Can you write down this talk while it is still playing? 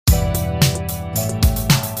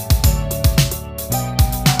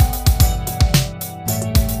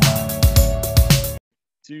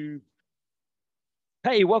two.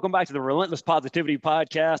 Hey, welcome back to the Relentless Positivity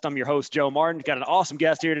Podcast. I'm your host, Joe Martin. Got an awesome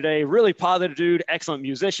guest here today. Really positive dude, excellent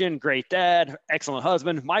musician, great dad, excellent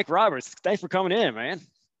husband, Mike Roberts. Thanks for coming in, man.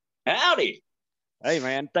 Howdy. Hey,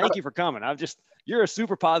 man. Thank you for coming. You're a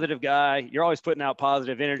super positive guy. You're always putting out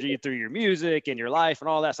positive energy through your music and your life and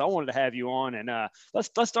all that. So I wanted to have you on. And let's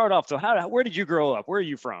start off. So where did you grow up? Where are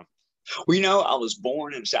you from? Well, I was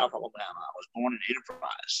born in South Alabama. I was born in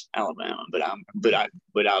Enterprise, Alabama,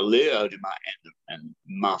 but I lived and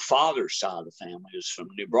my father's side of the family is from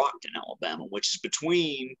New Brockton, Alabama, which is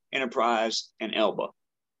between Enterprise and Elba.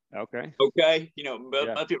 Okay. Okay.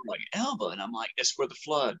 But people are like Elba, and I'm like, that's where the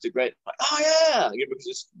flood, the great, like, oh yeah, because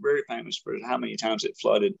it's very famous for how many times it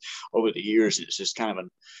flooded over the years. It's just kind of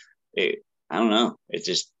I don't know. It's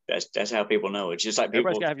just that's how people know. It's just like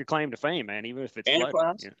everybody's got to have your claim to fame, man. Even if it's Enterprise.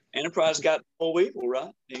 Flooding. Enterprise got boll weevil,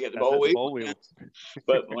 right? You got the boll weevil.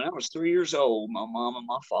 But when I was 3 years old, my mom and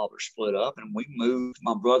my father split up, and we moved.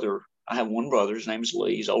 My brother, I have one brother. His name is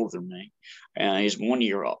Lee. He's older than me, and he's 1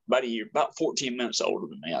 year old, about 14 minutes older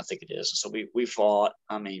than me, I think it is. So we fought.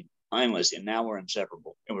 I mean, mindless, and now we're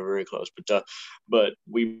inseparable, and we're very close. But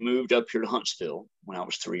we moved up here to Huntsville when I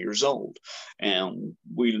was 3 years old, and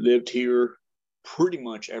we lived here pretty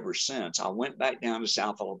much ever since. I went back down to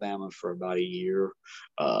South Alabama for about a year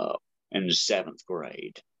in the seventh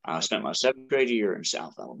grade. I spent my seventh grade year in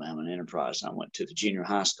South Alabama in Enterprise, and I went to the junior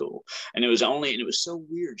high school. And it was so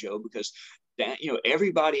weird, Joe, because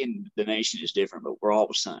everybody in the nation is different, but we're all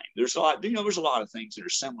the same. There's a lot of things that are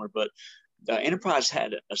similar, but Enterprise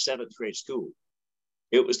had a seventh grade school.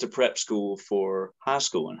 It was the prep school for high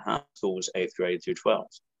school, and high school was 8th grade through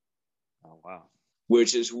 12th. Oh, wow.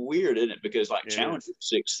 Which is weird, isn't it? Because Challenge was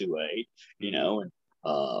 6 through 8, and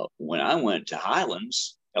when I went to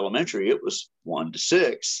Highlands Elementary, it was 1 to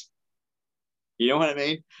 6. You know what I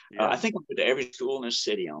mean? Yeah. I think I went to every school in this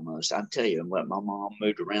city almost. I tell you, my mom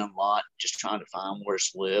moved around a lot, just trying to find where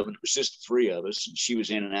to live, and it was just 3 of us, and she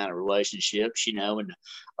was in and out of relationships, And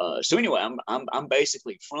so anyway, I'm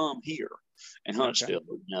basically from here in Huntsville.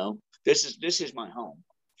 Okay. This is my home.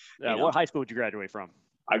 What high school did you graduate from?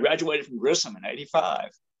 I graduated from Grissom in '85.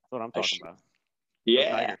 That's what I'm talking about.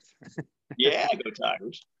 Yeah. Yeah, go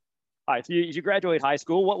Tigers. All right, so you graduate high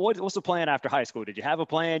school. What's the plan after high school? Did you have a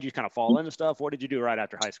plan? Did you kind of fall into stuff? What did you do right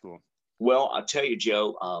after high school? Well, I'll tell you,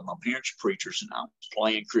 Joe, my parents are preachers, and I was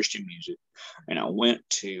playing Christian music. And I went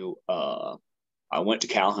to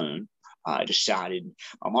Calhoun. I decided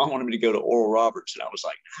my mom wanted me to go to Oral Roberts, and I was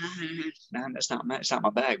like, nah, that's not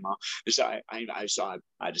my bag, Mom. So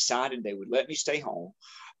I decided they would let me stay home,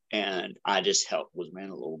 and I just helped with men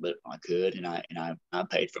a little bit if I could, and I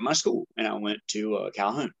paid for my school, and I went to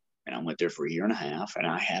Calhoun, and I went there for a year and a half, and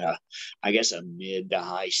I had a mid to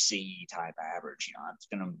high C type average.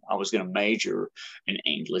 I was gonna major in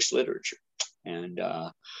English literature, and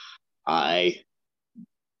I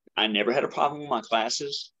never had a problem with my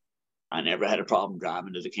classes. I never had a problem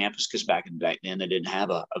driving to the campus because back then they didn't have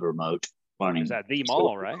a remote learning. Was that the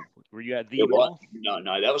mall, right? Were you at the mall?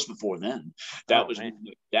 No, that was before then. That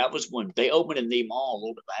was when they opened in the mall a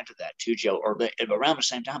little bit after that too, Joe. Or around the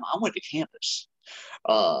same time, I went to campus.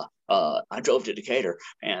 I drove to Decatur,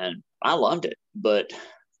 and I loved it. But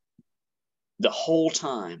the whole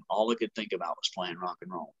time, all I could think about was playing rock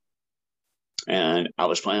and roll. And I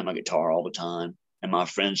was playing my guitar all the time. And my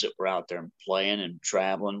friends that were out there playing and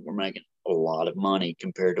traveling were making a lot of money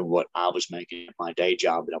compared to what I was making at my day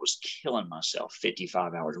job that I was killing myself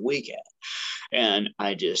 55 hours a week at. And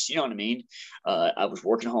I just, you know what I mean? I was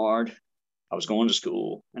working hard. I was going to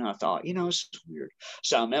school, and I thought, this is weird.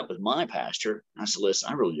 So I met with my pastor, and I said, listen,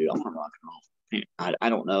 I really do. I want to rock and roll. I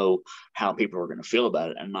don't know how people are going to feel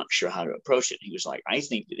about it. I'm not sure how to approach it. And he was like, I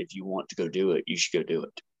think that if you want to go do it, you should go do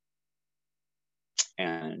it.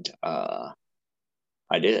 And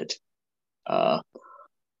I did. I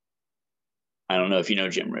don't know if you know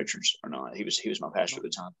Jim Richards or not. He was my pastor at the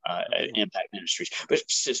time at Impact Ministries. But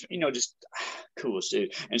just coolest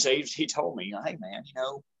dude. And so he told me, hey man,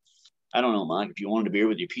 I don't know, Mike, if you wanted a beer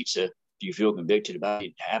with your pizza, do you feel convicted about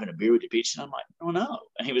having a beer with your pizza? And I'm like, oh no.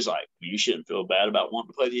 And he was like, well, you shouldn't feel bad about wanting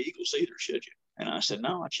to play the Eagles either, should you? And I said,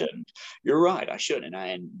 no, I shouldn't. You're right, I shouldn't.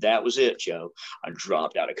 And that was it, Joe. I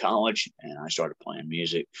dropped out of college and I started playing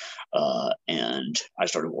music, and I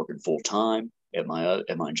started working full time at my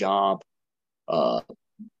job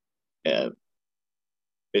as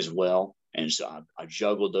well. And so I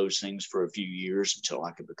juggled those things for a few years until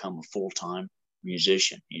I could become a full time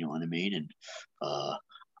musician. You know what I mean? And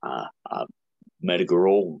I met a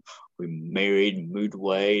girl. We married and moved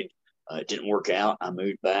away. It didn't work out. I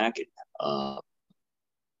moved back,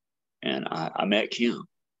 and I met Kim.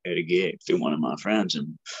 at a gig through one of my friends,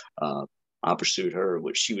 and I pursued her,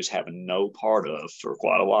 which she was having no part of for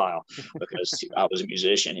quite a while because I was a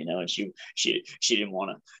musician, and she didn't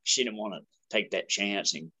want to take that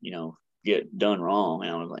chance and get done wrong.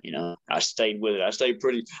 And I was like, I stayed with it. I stayed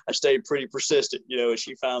pretty persistent, and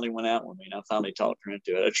she finally went out with me, and I finally talked her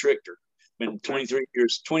into it. I tricked her. Been 23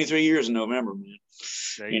 years in November,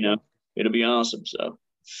 man. It'll be awesome. So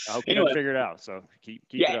I hope you don't figure it out. So keep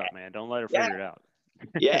it up, man. Don't let her figure it out.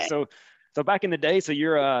 Yeah. So back in the day, so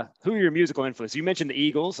you're who are your musical influence? You mentioned the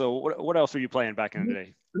Eagles. So what else were you playing back in the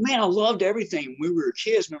day? Man, I loved everything. When we were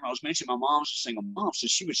kids, remember I was mentioning my mom's a single mom, so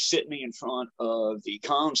she would sit me in front of the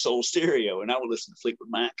console stereo, and I would listen to Fleetwood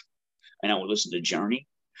Mac, and I would listen to Journey.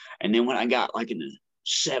 And then when I got like in the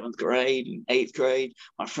 7th grade and 8th grade,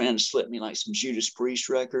 my friends slipped me like some Judas Priest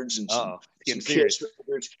records and some Kiss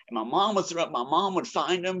records. And my mom would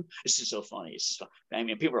find them. This is so funny. I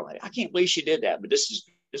mean, people are like, I can't believe she did that, but this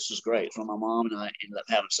was great. So my mom and I ended up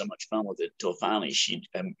having so much fun with it until finally she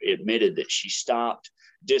admitted that she stopped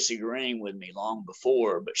disagreeing with me long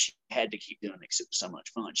before, but she had to keep doing it because it was so much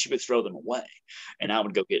fun. She would throw them away, and I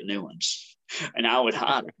would go get new ones, and I would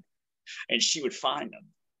hide them, and she would find them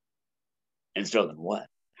and throw them away,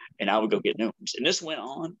 and I would go get new ones. And this went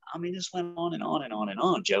on. I mean, this went on and on and on and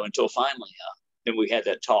on, Joe, until finally, then we had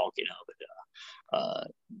that talk,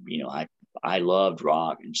 But I loved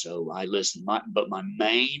rock, and so I listened. But my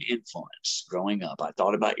main influence growing up, I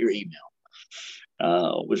thought about your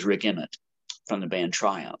email, was Rick Emmett from the band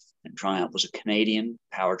Triumph, and Triumph was a Canadian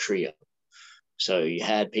power trio. So you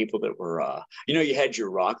had people that were, you had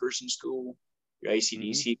your rockers in school, your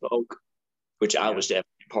AC/DC folk, which I was definitely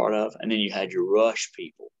part of, and then you had your Rush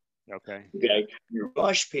people. Okay. Your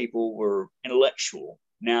Rush people were intellectual.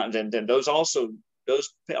 Now, then those a lot of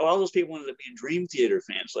those people ended up being Dream Theater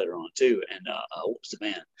fans later on too. And what was the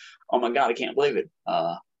band? Oh my God, I can't believe it.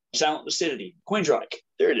 Silent Lucidity, Queensryche.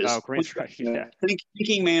 There it is. Oh, Queensryche. Yeah.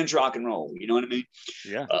 Thinking man's rock and roll. You know what I mean?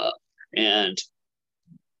 Yeah.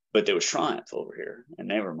 But there was Triumph over here,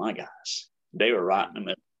 and they were my guys. They were right in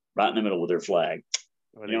the middle with their flag.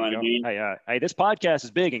 Well, you know what I mean? Hey, this podcast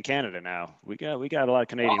is big in Canada now. We got a lot of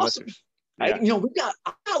Canadian listeners. Yeah.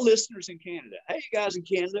 I got listeners in Canada. Hey, you guys in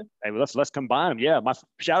Canada. Hey, well, let's combine them. Yeah,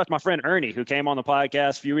 shout out to my friend Ernie, who came on the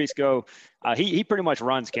podcast a few weeks ago. He pretty much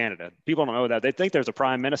runs Canada. People don't know that. They think there's a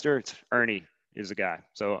prime minister. It's Ernie is the guy.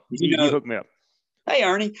 So he hooked me up. Hey,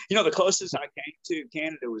 Ernie. The closest I came to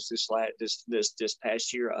Canada was this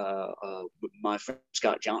past year. My friend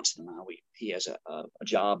Scott Johnson and he has a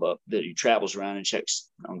job up that he travels around and checks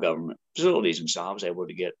on government facilities, and so I was able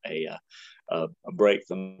to get a break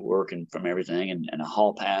from work and from everything, and a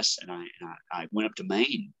hall pass, and I went up to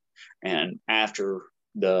Maine, and after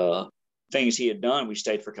the things he had done, we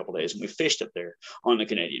stayed for a couple of days, and we fished up there on the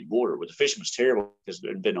Canadian border, where the fishing was terrible because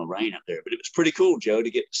there had been no rain up there, but it was pretty cool, Joe, to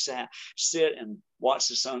get to sit and watch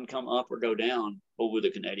the sun come up or go down over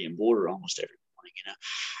the Canadian border almost every morning.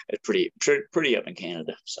 It's pretty up in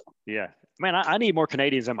Canada. So yeah, man, I need more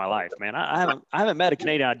Canadians in my life, man. I haven't met a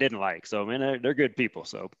Canadian I didn't like. So, man, they're good people.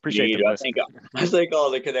 So appreciate them listening. I think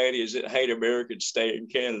all the Canadians that hate Americans stay in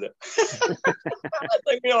Canada. I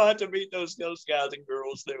think we don't have to meet those guys and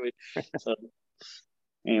girls, do we? So,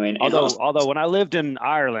 anyway, although when I lived in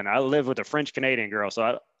Ireland, I lived with a French Canadian girl.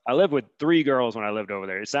 So I lived with 3 girls when I lived over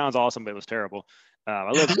there. It sounds awesome, but it was terrible. I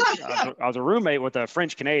was a roommate with a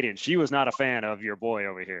French Canadian. She was not a fan of your boy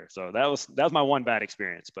over here. So that was my one bad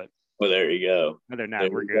experience. But well, there you go. Other than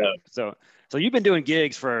that, we're good. So you've been doing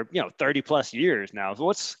gigs for 30 plus years now.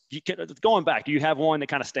 So going back? Do you have one that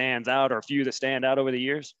kind of stands out, or a few that stand out over the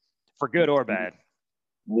years, for good or bad?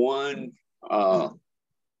 One. Well,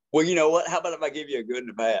 you know what? How about if I give you a good and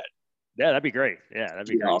a bad? Yeah, that'd be great. Yeah, that'd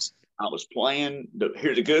be great. I was playing.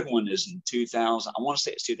 Here's a good one. Is in 2000. I want to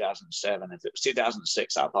say it's 2007. If it was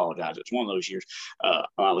 2006, I apologize. It's one of those years.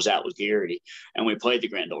 I was out with Gary, and we played the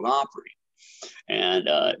Grand Ole Opry, and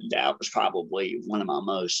that was probably one of my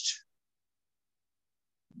most,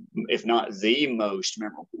 if not the most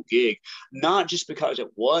memorable gig. Not just because it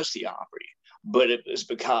was the Opry, but it was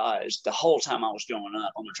because the whole time I was growing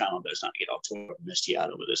up, I'm trying my best not to get off tour and miss you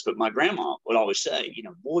out over this, but my grandma would always say,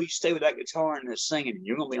 boy, you stay with that guitar and that singing, and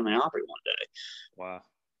you're going to be on the Opry one day. Wow.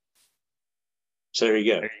 So there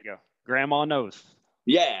you go. There you go. Grandma knows.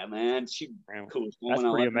 Yeah, man. Cool. That's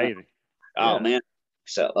pretty amazing. Oh, man.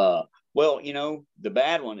 So, well, the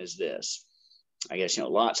bad one is this. I guess,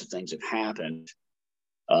 lots of things have happened.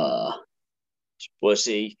 Well,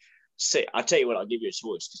 see, I'll tell you what, I'll give you a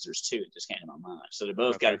choice because there's 2 that just came to my mind. So they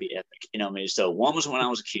both got to be epic. So one was when I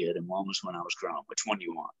was a kid and one was when I was grown. Which one do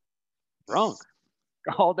you want? Drunk.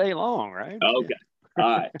 All day long, right? Okay. All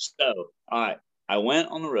right. So, all right. I went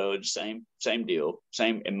on the road, same deal,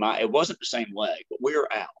 same. It wasn't the same leg, but we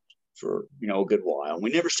were out for a good while.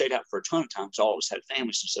 We never stayed out for a ton of time, so all of us had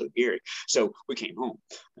families, and so Gary. So we came home,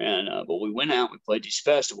 and but we went out. We played these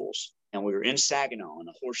festivals, and we were in Saginaw in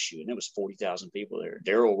the Horseshoe, and there was 40,000 people there.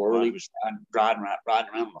 Daryl Worley was riding around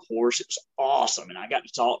on the horse. It was awesome, and I got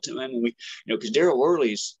to talk to him, and we, because Daryl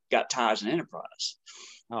Worley's got ties in Enterprise.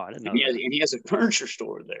 Oh, I didn't know. And he has a furniture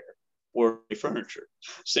store there, Worley Furniture.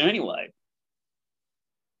 So anyway,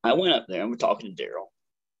 I went up there and we're talking to Daryl,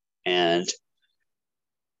 and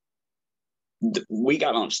we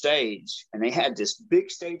got on stage, and they had this big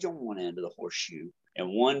stage on one end of the Horseshoe and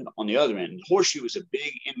one on the other end. The Horseshoe was a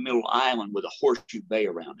big in the middle island with a horseshoe bay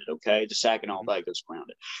around it. Okay, the Saginaw Bay goes around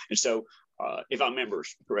it, and so if I remember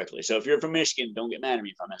correctly, so if you're from Michigan, don't get mad at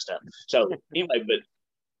me if I messed up. So anyway, but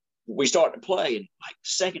we started to play, and like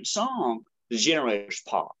second song, the generators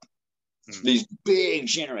pop. These big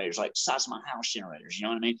generators, like the size of my house generators, you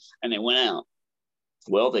know what I mean? And they went out.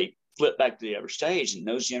 Well, they flipped back to the other stage, and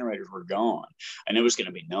those generators were gone. And there was going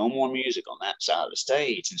to be no more music on that side of the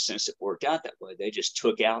stage. And since it worked out that way, they just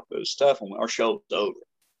took out those stuff, and our show was over.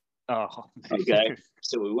 Oh, okay.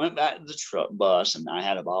 So we went back to the truck bus, and I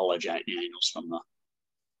had a bottle of Jack Daniels from the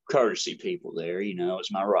courtesy people there,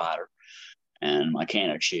 as my rider, and my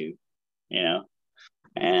can of chew,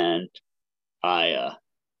 and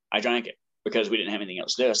I drank it because we didn't have anything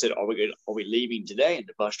else to do. I said, are we leaving today? And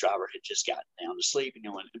the bus driver had just gotten down to sleep. And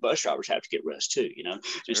the bus drivers have to get rest too, And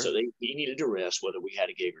so he needed to rest whether we had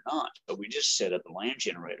a gig or not. So we just set up a land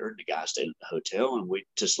generator, and the guy stayed at the hotel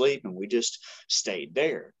to sleep, and we just stayed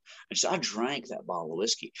there. And so I drank that bottle of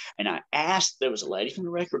whiskey, and I asked, there was a lady from the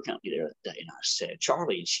record company there that day, and I said,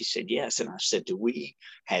 Charlie, and she said, yes. And I said, do we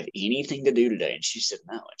have anything to do today? And she said,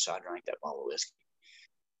 no. And so I drank that bottle of whiskey.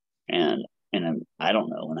 And I don't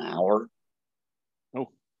know, an hour. Oh,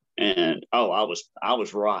 and I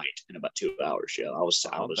was right in about 2 hours. Yeah,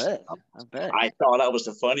 I thought I was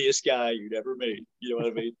the funniest guy you'd ever meet. You know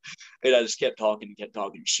what I mean? And I just kept talking.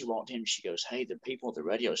 She walked in. She goes, "Hey, the people at the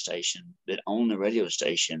radio station that own the radio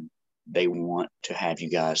station, they want to have you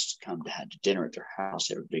guys come to have dinner at their house.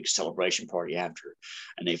 They have a big celebration party after,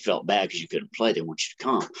 and they felt bad because you couldn't play. They want you to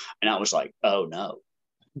come." And I was like, "Oh no,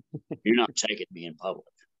 you're not taking me in public.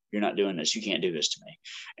 You're not doing this. You can't do this to me."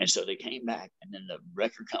 And so they came back, and then the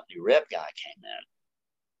record company rep guy came in,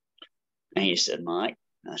 and he said, "Mike,"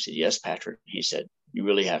 and I said, "Yes, Patrick." He said, "You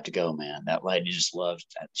really have to go, man. That lady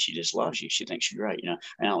she just loves you. She thinks you're great, And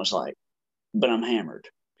I was like, "But I'm hammered,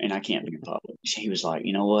 and I can't be in public." He was like,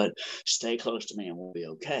 "You know what? Stay close to me, and we'll be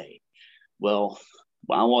okay." Well,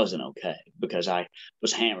 I wasn't okay because I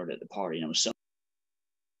was hammered at the party, and it was so.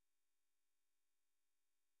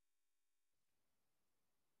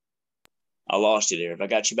 I lost you there. Have I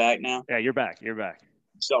got you back now? Yeah, you're back.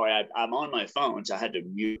 Sorry, I'm on my phone, so I had to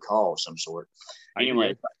mute call of some sort.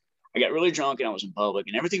 Anyway, I got really drunk, and I was in public,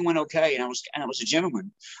 and everything went okay, and I was a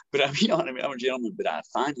gentleman. But I'm a gentleman. But I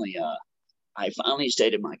finally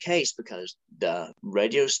stated my case because the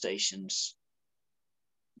radio station's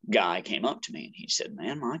guy came up to me, and he said,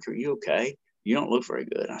 "Man, Mike, are you okay? You don't look very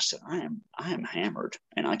good." I said, I am hammered,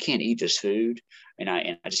 and I can't eat this food, and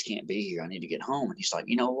I just can't be here. I need to get home." And he's like,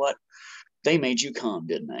 "You know what? They made you come,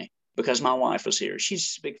 didn't they? Because my wife was here.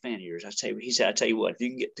 She's a big fan of yours." He said, "I tell you what, if you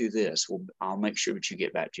can get through this, I'll make sure that you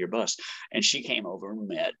get back to your bus." And she came over and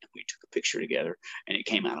met, and we took a picture together, and it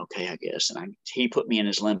came out okay, I guess. And he put me in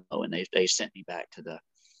his limo, and they sent me back to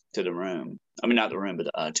the room. I mean, not the room,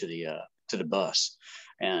 but to the bus.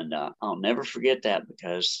 And I'll never forget that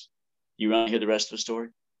because you want to hear the rest of the story?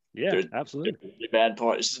 Yeah, absolutely. The bad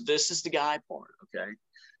part. This is the guy part, okay?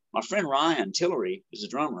 My friend Ryan Tillery is a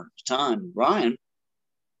drummer at the time. Ryan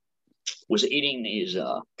was eating these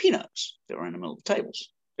peanuts that were in the middle of the tables.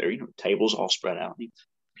 They're, tables all spread out, and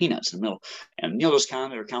peanuts in the middle. And those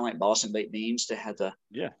kind that are kind of like Boston baked beans that had the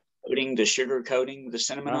coating, the sugar coating, the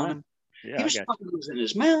cinnamon on them. Yeah, he was putting those in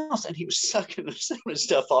his mouth, and he was sucking the cinnamon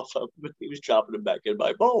stuff off of them. He was dropping them back in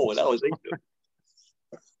my bowl, and I was eating them.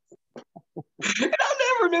 And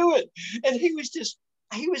I never knew it. And he was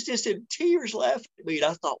just in tears laughing at me. And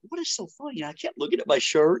I thought, what is so funny? And I kept looking at my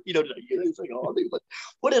shirt, did I get anything on me? But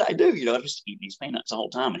what did I do? I was just eating these peanuts the whole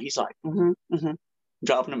time. And he's like,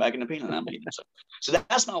 dropping them back in the peanut. And I'm eating them. So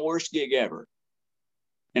that's my worst gig ever.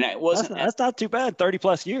 And it wasn't. That's not too bad. 30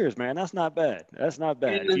 plus years, man. That's not bad. That's not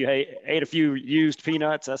bad. If you ate a few used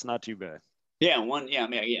peanuts, that's not too bad. Yeah, and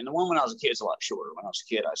the one when I was a kid is a lot shorter. When I was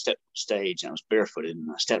a kid, I stepped on stage and I was barefooted, and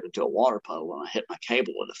I stepped into a water puddle, and I hit my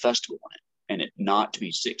cable with a festival on it, and it knocked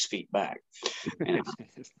me 6 feet back. And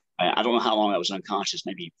I don't know how long I was unconscious,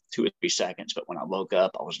 maybe 2 or 3 seconds. But when I woke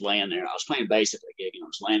up, I was laying there. I was playing bass at the gig, and I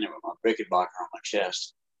was laying there with my Rickenbacker on my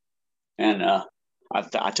chest. And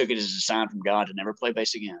I took it as a sign from God to never play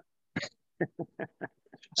bass again.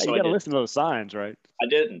 So you got to listen to those signs, right? I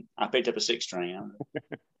didn't. I picked up a 6-string.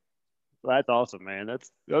 Well, that's awesome, man.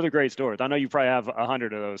 Those are great stories. I know you probably have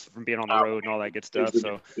 100 of those from being on the road and all that good stuff.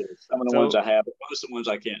 So some of the ones I have, most of the ones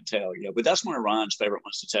I can't tell. Yeah, but that's one of Ryan's favorite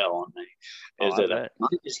ones to tell on me. Is that I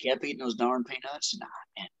just kept eating those darn peanuts,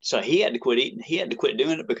 and so he had to quit eating. He had to quit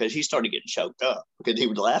doing it because he started getting choked up because he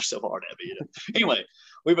would laugh so hard at me. Anyway,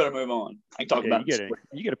 we better move on. I can talk about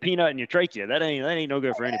you get a peanut in your trachea. That ain't no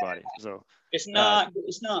good for anybody. So it's not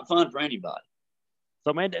fun for anybody.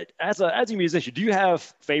 So, man, as a musician, do you have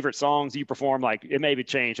favorite songs you perform? Like, it maybe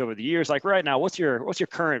changed over the years. Like right now, what's your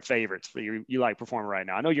current favorites for you like performing right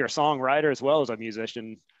now? I know you're a songwriter as well as a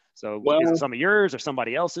musician. So, is it some of yours or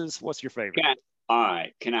somebody else's? What's your favorite? All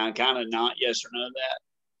right. Can I kind of not yes or no that?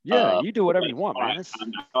 Yeah, you do whatever you want, man. I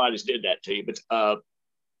know I just did that to you, but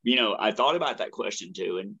I thought about that question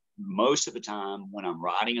too, and most of the time when I'm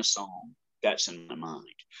writing a song, that's in my mind.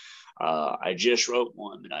 I just wrote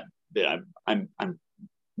one that I'm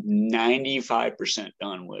 95%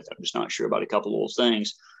 done with. I'm just not sure about a couple little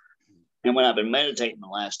things. And when I've been meditating the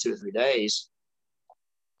last 2 or 3 days,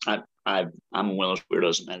 I'm one of those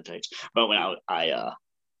weirdos that meditates. But when I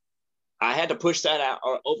had to push that out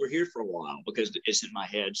over here for a while because it's in my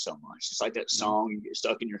head so much. It's like that song you get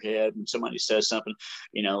stuck in your head when somebody says something,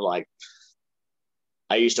 like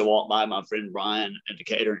I used to walk by my friend Brian in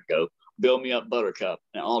Decatur and go, "Build me up, Buttercup,"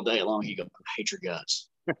 and all day long he'd go, "I hate your guts."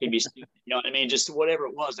 He'd be, you know what I mean? Just whatever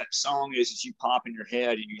it was, that song is that you pop in your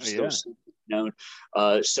head and you just go,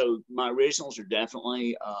 so my originals are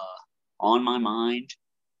definitely on my mind.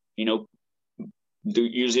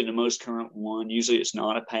 Usually the most current one. Usually it's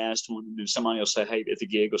not a past one. And somebody will say, "Hey," at the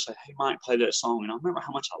gig, will say, "Hey, Mike, play that song," and I remember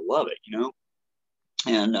how much I love it.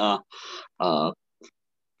 And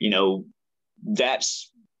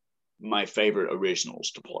that's my favorite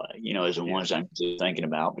originals to play, is the ones I'm thinking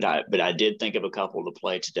about. But I did think of a couple to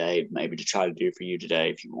play today, maybe to try to do for you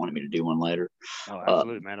today if you wanted me to do one later. Oh,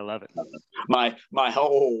 absolutely, man. I love it. My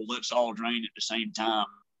whole "Let's All Drain at the Same Time"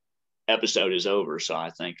 episode is over, so I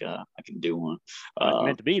think I can do one. It's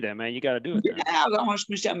meant to be there, man. You got to do it. Yeah, I almost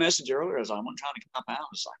missed that message earlier. I was trying to cop out.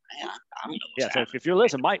 It's like, man, I don't know. So if you're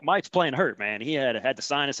listening, Mike's playing hurt, man. He had the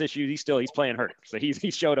sinus issues. He's playing hurt, so he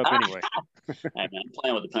showed up anyway. Hey, man, I'm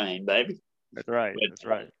playing with the pain, baby. That's right. That's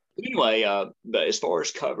right. Anyway, but as far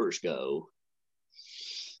as covers go,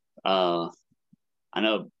 I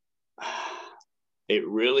know it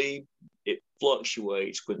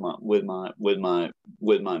fluctuates with my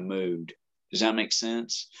mood. Does that make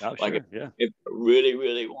sense? Oh, like sure. If I really,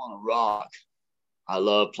 really want to rock, I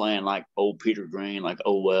love playing like old Peter Green, like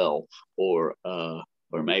 "Oh Well," or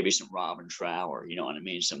maybe some Robin Trower, you know what I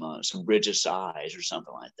mean? Some Bridge of Sighs or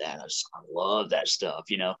something like that. I love that stuff,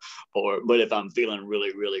 but if I'm feeling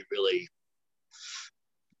really, really, really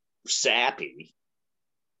sappy,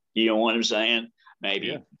 you know what I'm saying?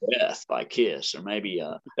 Maybe Death by Kiss, or maybe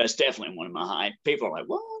that's definitely one of my high. People are like,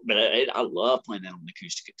 "What?" But I love playing that on the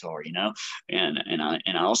acoustic guitar, and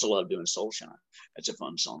I also love doing Soulshine. That's a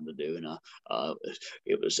fun song to do, and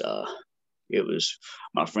it was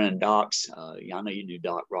my friend Doc's. I know you knew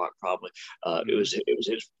Doc Rock probably. It was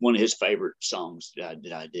one of his favorite songs that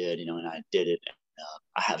I did, and I did it.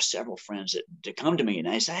 I have several friends that come to me and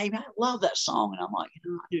they say, "Hey, man, I love that song," and I'm like, I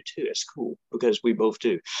do too. It's cool because we both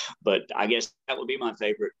do. But I guess that would be my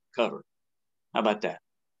favorite cover. How about that?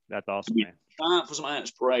 That's awesome, man. Trying for some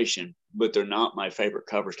inspiration, but they're not my favorite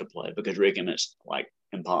covers to play because Rick Emmett's like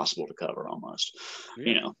impossible to cover almost.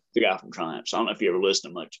 The guy from Triumph. So I don't know if you ever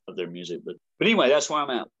listen to much of their music, but anyway, that's where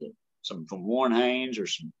I'm at. Some from Warren Haynes or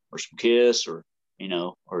some Kiss or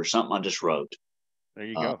something I just wrote. There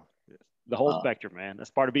you go. The whole spectrum, man.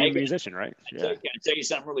 That's part of being a musician, right? Can I tell you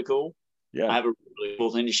something really cool? Yeah. I have a really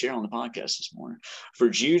cool thing to share on the podcast this morning. For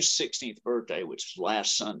Jude's 16th birthday, which was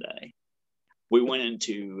last Sunday, we went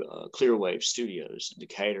into Clearwave Studios in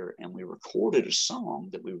Decatur and we recorded a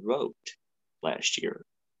song that we wrote last year.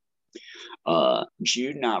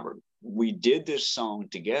 Jude and I we did this song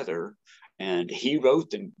together, and he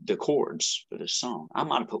wrote the chords for this song. I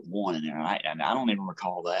might have put one in there, and I don't even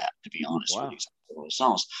recall that, to be honest with you.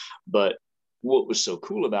 Songs, but what was so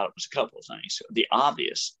cool about it was a couple of things. The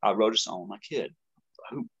obvious, I wrote a song with my kid.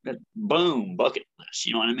 Boom, bucket list.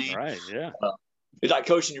 You know what I mean? Right. Yeah. It's like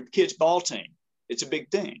coaching your kid's ball team. It's a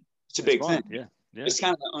big thing. It's a big thing. Yeah. It's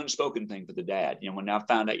kind of an unspoken thing for the dad. When I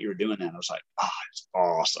found out you were doing that, I was like, it's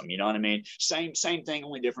awesome. You know what I mean? Same thing,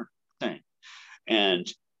 only different thing.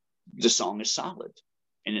 And the song is solid.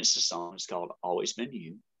 And it's a song. It's called "Always Been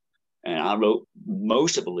You." And I wrote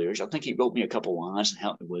most of the lyrics. I think he wrote me a couple lines and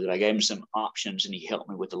helped me with it. I gave him some options and he helped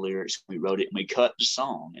me with the lyrics. We wrote it and we cut the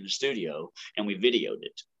song in the studio and we videoed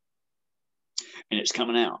it. And it's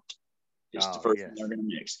coming out. It's the first one we're going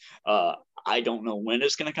to mix. I don't know when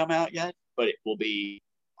it's going to come out yet, but it will be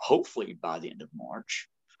hopefully by the end of March.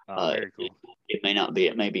 Very cool. It may not be.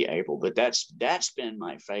 It may be April, but that's been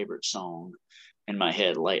my favorite song in my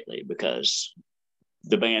head lately because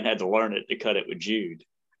the band had to learn it to cut it with Jude.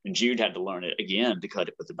 And Jude had to learn it again to cut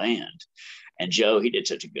it with the band. And Joe, he did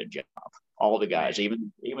such a good job. All the guys,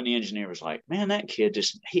 even the engineer was like, man, that kid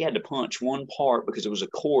he had to punch one part because it was a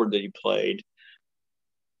chord that he played.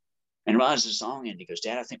 And rides the song in. He goes,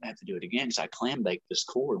 Dad, I think I have to do it again because I clam baked this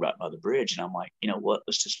chord right by the bridge. And I'm like, you know what?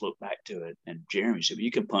 Let's just look back to it. And Jeremy said, well, you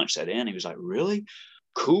can punch that in. He was like, really?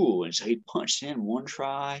 Cool. And so he punched in one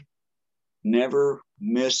try, never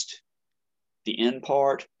missed the end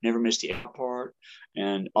part, never missed the out part.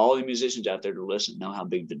 And all the musicians out there to listen know how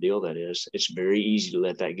big the deal that is. It's very easy to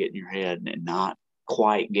let that get in your head and not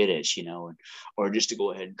quite get it, or just to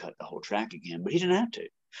go ahead and cut the whole track again. But he didn't have to.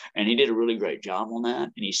 And he did a really great job on that.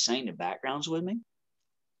 And he sang the backgrounds with me.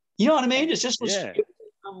 You know what I mean? It's just,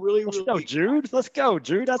 I'm really, Let's go, Jude. Let's go,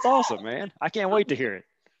 Jude. That's awesome, man. I can't wait to hear it.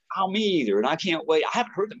 Me either. And I can't wait. I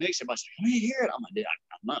haven't heard the mix. Everybody's like, let me hear it. I'm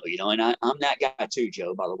like, I know, and I'm that guy too,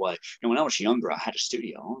 Joe, by the way. When I was younger, I had a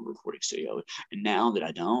studio, a recording studio. And now that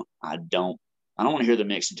I don't want to hear the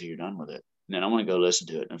mix until you're done with it. And then I want to go listen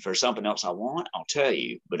to it. And if there's something else I want, I'll tell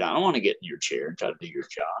you. But I don't want to get in your chair and try to do your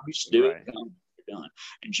job. You just do it. You're done.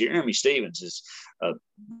 And Jeremy Stevens is a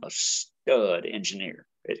stud engineer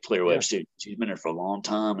at Clearwave Studios. He's been there for a long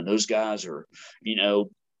time. And those guys are,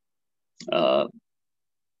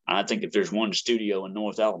 I think if there's one studio in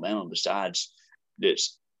North Alabama besides the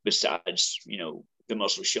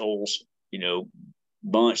Muscle Shoals,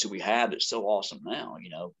 bunch that we have that's so awesome now,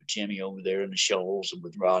 with Jimmy over there in the Shoals and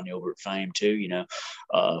with Rodney over at Fame too,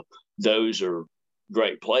 those are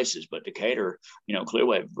great places. But Decatur,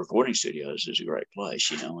 Clearwave Recording Studios is a great place,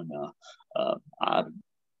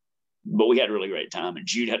 but we had a really great time, and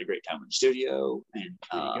Jude had a great time in the studio. And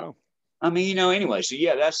anyway, so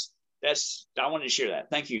yeah, that's I wanted to share that.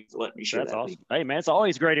 Thank you for letting me share that. That's awesome. Hey man, it's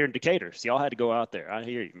always great here in Decatur. So y'all had to go out there. I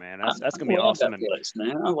hear you, man. That's gonna be awesome. That place,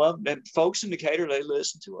 man. I love that. Folks in Decatur, they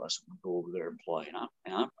listen to us when we go over there and play,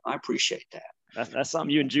 and I appreciate that. That's something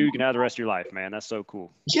you and Jude can have the rest of your life, man. That's so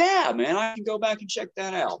cool. Yeah, man. I can go back and check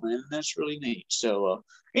that out, man. That's really neat. So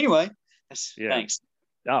anyway, thanks.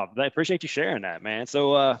 Oh, I appreciate you sharing that, man.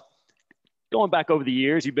 So going back over the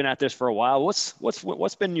years, you've been at this for a while.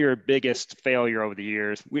 What's been your biggest failure over the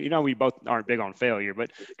years? We both aren't big on failure,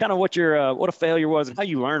 but kind of what a failure was and how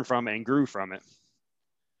you learned from it and grew from it.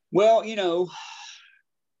 Well,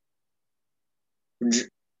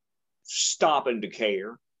 stopping to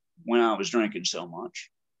care when I was drinking so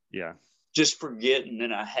much. Yeah. Just forgetting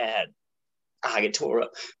that I get tore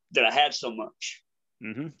up, that I had so much.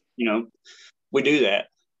 Mm-hmm. We do that.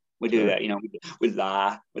 We do that, we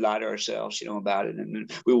lie to ourselves, about it.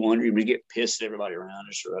 And we wonder, we get pissed at everybody around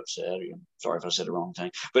us or upset. Sorry if I said the wrong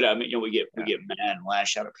thing, but we get mad and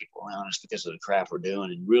lash out at people around us because of the crap we're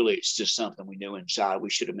doing. And really, it's just something we knew inside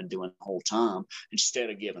we should have been doing the whole time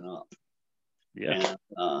instead of giving up. Yeah.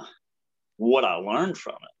 And what I learned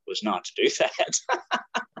from it was not to do that.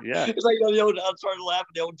 Yeah. It's like, I started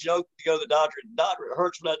laughing the old joke. You go to the doctor, it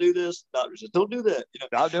hurts when I do this. The doctor says, don't do that.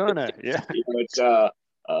 Stop doing it. Yeah. It's,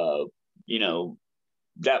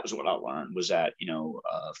 that was what I learned was that,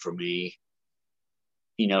 for me,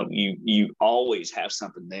 you always have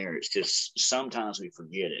something there. It's just sometimes we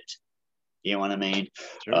forget it. You know what I mean?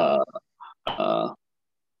 Sure.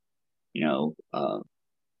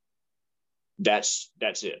 That's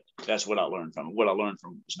it. That's what I learned from it. What I learned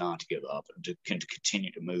from it was not to give up and to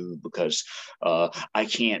continue to move, because I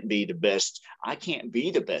can't be the best. I can't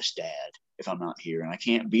be the best dad if I'm not here, and I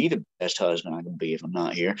can't be the best husband I can be if I'm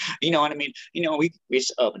not here. You know what I mean?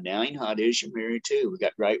 It's up and down. You know how it is. You're married too. We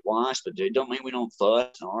got great wives, but it don't mean we don't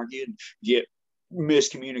fuss and argue and get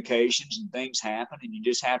miscommunications and things happen, and you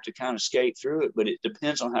just have to kind of skate through it. But it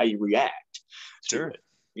depends on how you react to it.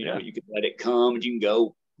 You can let it come and you can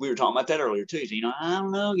go. We were talking about that earlier too. So, I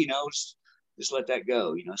don't know, just let that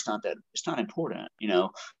go. It's not important,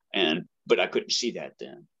 but I couldn't see that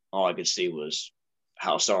then. All I could see was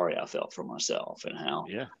how sorry I felt for myself and how.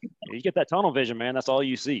 Yeah. You get that tunnel vision, man. That's all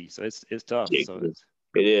you see. So it's tough. Ridiculous.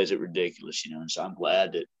 So it's ridiculous, and so I'm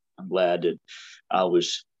glad that I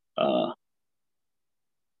was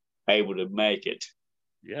able to make it.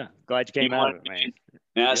 Yeah. Glad you came out of it, man.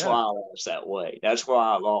 And that's why I lost that weight. That's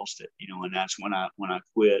why I lost it, and that's when I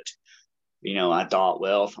quit I thought,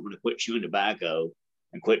 well, if I'm going to quit chewing tobacco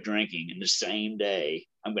and quit drinking in the same day,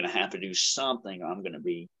 I'm going to have to do something. I'm going to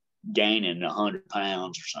be gaining 100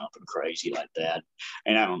 pounds or something crazy like that.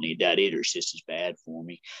 And I don't need that either. It's just as bad for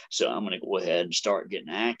me. So I'm going to go ahead and start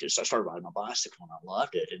getting active. So I started riding my bicycle and I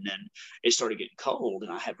loved it. And then it started getting cold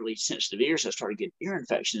and I have really sensitive ears. So I started getting ear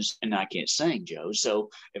infections and I can't sing, Joe. So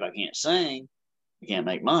if I can't sing, I can't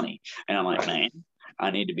make money. And I'm like, man,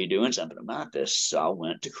 I need to be doing something about this. So I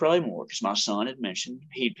went to Claymore because my son had mentioned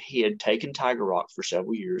he had taken Tiger Rock for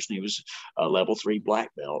several years and he was a level 3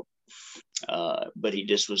 black belt. But he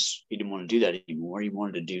didn't want to do that anymore. He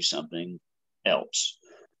wanted to do something else.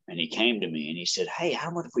 And he came to me and he said, hey, how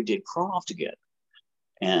about if we did Krav together?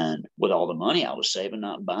 And with all the money I was saving,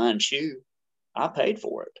 not buying shoe, I paid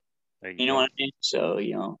for it. You know what I mean? So,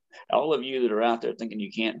 all of you that are out there thinking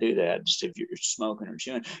you can't do that, just if you're smoking or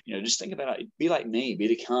chewing, just think about it. Be like me, be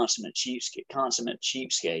the consummate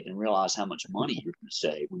cheapskate and realize how much money you're going to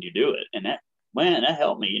save when you do it. And that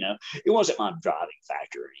helped me. It wasn't my driving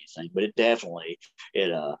factor or anything, but it definitely,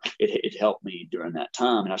 it helped me during that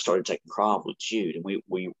time. And I started taking Krav with Jude and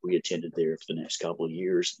we attended there for the next couple of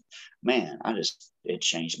years. Man, it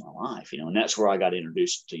changed my life, and that's where I got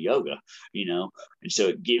introduced to yoga, and so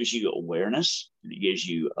it gives you awareness and it gives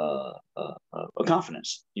you a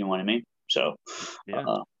confidence, you know what I mean? So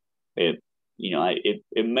it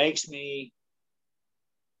makes me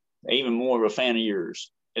even more of a fan of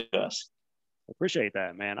yours. It does. Appreciate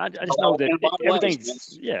that, man. I just know that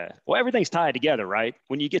everything's tied together, right?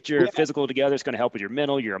 When you get your physical together, it's going to help with your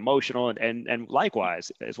mental, your emotional, and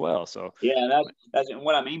likewise as well. So that's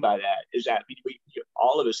what I mean by that is that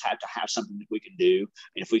all of us have to have something that we can do,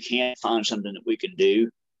 and if we can't find something that we can do,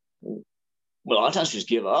 well, a lot of times we just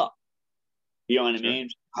give up. You know what I mean?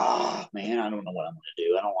 Oh man, I don't know what I'm going to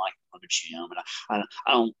do. I don't like going to the gym, and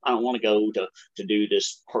I don't want to go to do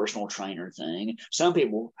this personal trainer thing. Some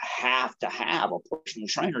people have to have a personal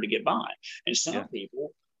trainer to get by, and some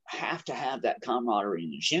people have to have that camaraderie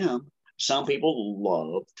in the gym. Some people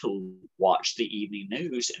love to watch the evening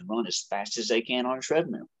news and run as fast as they can on a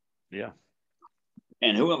treadmill. Yeah.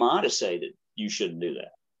 And who am I to say that you shouldn't do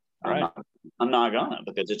that? Right. I'm not gonna,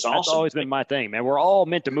 because it's awesome. That's always been my thing, man. We're all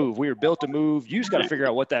meant to move. We were built to move. You just got to figure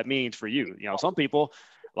out what that means for you. Some people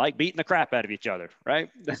like beating the crap out of each other, right?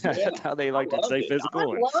 That's how they like to stay physical.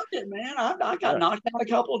 I loved it, man. I got knocked out a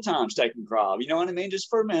couple of times taking Krav. You know what I mean? Just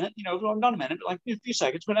for a minute, not a minute, but like a few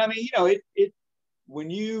seconds. But I mean, it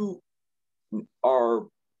when you are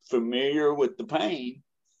familiar with the pain,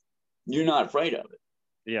 you're not afraid of it.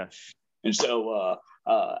 Yeah. And so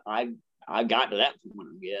I got to that point.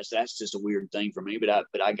 I guess that's just a weird thing for me, but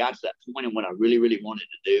I got to that point, and what I really, really wanted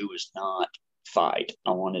to do was not fight.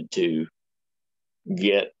 I wanted to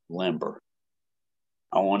get limber.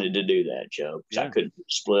 I wanted to do that, Joe, because I couldn't do the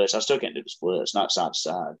splits. I still can't do the splits, not side to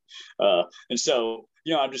side. And so,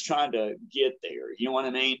 I'm just trying to get there. You know what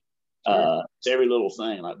I mean? Sure. It's every little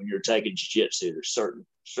thing. Like when you're taking jiu-jitsu, there's certain,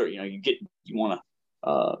 you want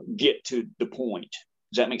to get to the point.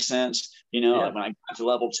 Does that make sense? Like when I got to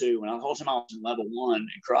level 2, when the whole time I was in level 1 in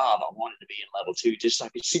Krav, I wanted to be in level 2 just so I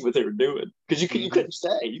could see what they were doing. Because you couldn't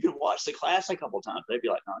stay. You could watch the class a couple of times. They'd be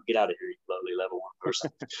like, "No, get out of here, you lowly level 1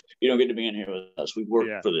 person. You don't get to be in here with us. We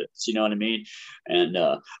worked for this." You know what I mean? And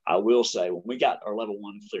I will say, when we got our level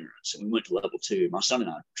 1 clearance and we went to level 2, my son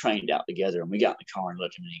and I trained out together, and we got in the car and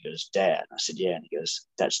looked at him and he goes, "Dad." I said, "Yeah." And he goes,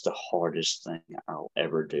 "That's the hardest thing I'll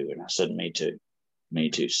ever do." And I said, "Me too. Me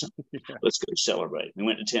too. So let's go celebrate." We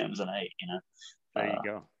went to Tim's and ate, There you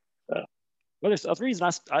go. Well, there's a reason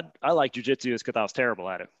I like jiu-jitsu is because I was terrible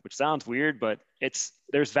at it, which sounds weird, but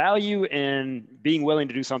there's value in being willing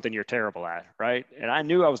to do something you're terrible at, right? And I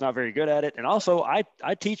knew I was not very good at it. And also I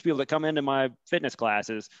teach people that come into my fitness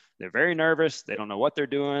classes, they're very nervous. They don't know what they're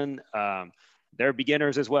doing. They're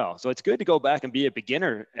beginners as well. So it's good to go back and be a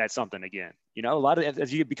beginner at something again. A lot of,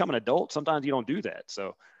 as you become an adult, sometimes you don't do that.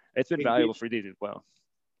 So it's been valuable for you as well.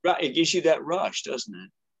 Right. It gives you that rush, doesn't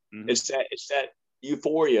it? Mm-hmm. It's that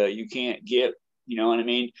euphoria you can't get. You know what I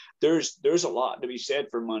mean? There's a lot to be said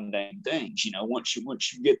for mundane things. Once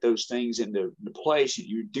you get those things into place and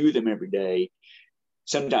you do them every day,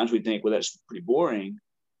 sometimes we think, well, that's pretty boring,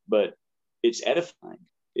 but it's edifying.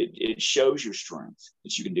 It shows your strength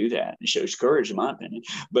that you can do that. It shows courage, in my opinion.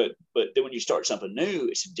 But then when you start something new,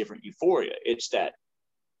 it's a different euphoria. It's that,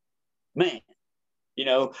 man.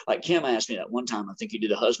 Like Kim asked me that one time, I think he did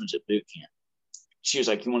the husbands at boot camp. She was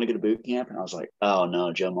like, "You want to go to boot camp?" And I was like, "Oh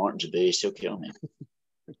no, Joe Martin's a beast. He'll kill me."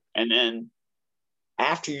 And then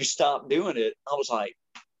after you stop doing it, I was like,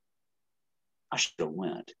 I should have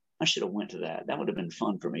went. I should have went to that. That would have been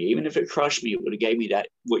fun for me. Even if it crushed me, it would have gave me that,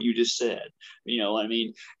 what you just said. You know what I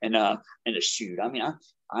mean? And to shoot, I mean,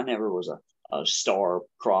 I never was a star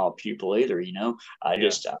crawl pupil either. You know, I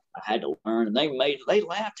had to learn, and they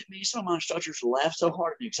laughed at me. Some of my instructors laughed so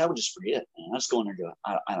hard at me because I would just forget. Man. I was going there and go,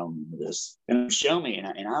 I don't remember this, and show me,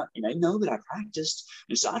 and they know that I practiced,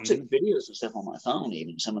 and so I took videos and stuff on my phone.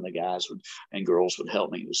 Even some of the guys and girls would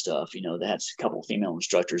help me with stuff. You know, they had a couple of female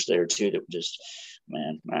instructors there too that would just.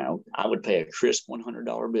 Man, I would pay a crisp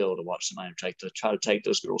 $100 bill to watch somebody try to take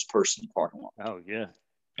those girls' purse in the parking lot. Oh yeah,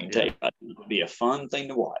 it would be a fun thing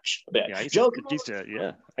to watch. I bet. Yeah, I used to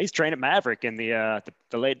train at Maverick, and the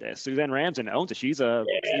late Suzanne Ramsden owns it. She's a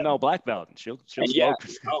female black belt, and she'll smoke. It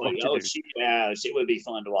would be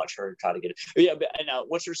fun to watch her try to get it. Yeah, but and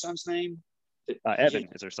what's her son's name? Evan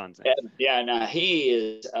is her son's name. Evan. Yeah, now he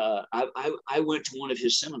is. I went to one of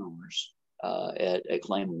his seminars at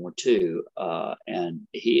Claymore too, and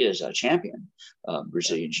he is a champion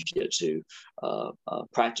Brazilian Jiu-Jitsu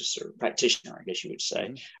practitioner, I guess you would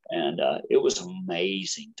say. And it was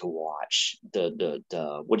amazing to watch the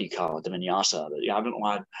what do you call it, the vinyasa of it. I don't know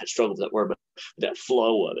why I struggled with that word, but that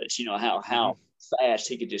flow of it. You know how fast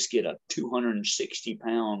he could just get a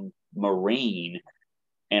 260-pound Marine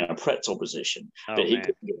in a pretzel position that he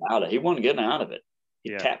couldn't get out of. He wasn't getting out of it.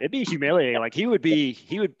 It'd be humiliating. Like I would be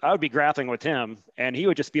grappling with him, and he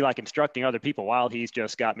would just be like instructing other people while he's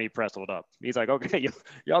just got me pretzeled up. He's like, okay,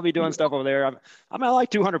 y'all be doing stuff over there. I'm at like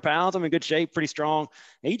 200 pounds. I'm in good shape, pretty strong.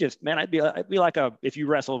 And he just, man, I'd be like if you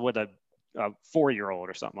wrestled with a 4-year-old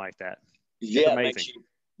or something like that. Yeah, amazing.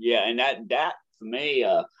 And that for me,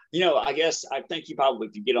 I guess I think you probably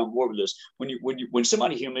could get on board with this. When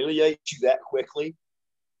somebody humiliates you that quickly,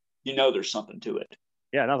 there's something to it.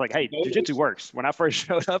 Yeah, and I was like, hey, jiu-jitsu works. When I first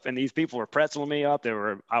showed up and these people were pretzeling me up,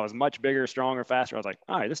 I was much bigger, stronger, faster. I was like,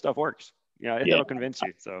 all right, this stuff works. It'll convince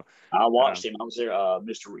you. So I watched him. I was there.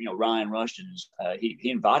 Mr. Ryan Rushton, he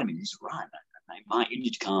invited me. He said, Ryan, Mike, you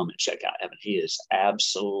need to come and check out Evan. He is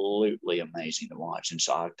absolutely amazing to watch. And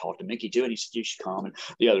so I talked to Mickey too, and he said, you should come. And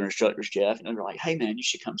the other instructors, Jeff, and they're like, hey man, you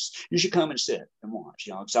should come and sit and watch.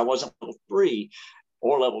 Because I wasn't level 3. I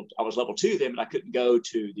was level 2 then, but I couldn't go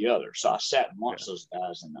to the other. So I sat and watched those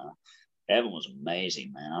guys, and Evan was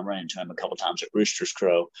amazing, man. I ran into him a couple of times at Rooster's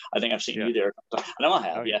Crow. I think I've seen you there. I know I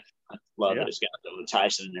have. I love those guys over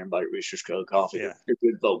Tyson and everybody at Rooster's Crow Coffee. They're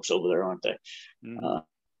good folks over there, aren't they? I'm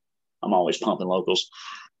always pumping locals.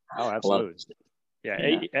 Oh, absolutely.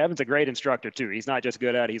 Evan's a great instructor too. He's not just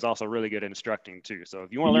good at it; he's also really good at instructing too. So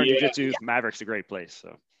if you want to learn jiu-jitsu, Maverick's a great place.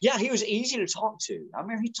 So he was easy to talk to. I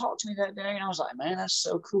remember he talked to me that day, and I was like, "Man, that's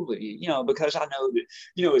so cool of you." Because I know that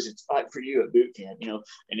as it's like for you at boot camp,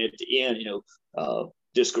 and at the end,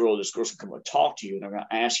 this girl's gonna come and talk to you, and they're gonna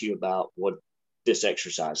ask you about what this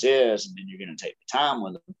exercise is, and then you're gonna take the time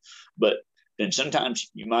with them. But then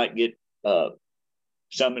sometimes you might get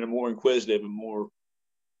some that are more inquisitive and more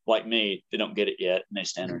like me, they don't get it yet, and they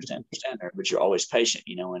stand there, but you're always patient,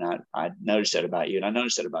 and I noticed that about you, and I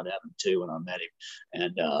noticed that about Evan too when I met him.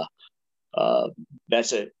 And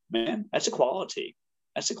that's a quality.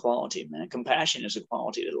 That's a quality, man. Compassion is a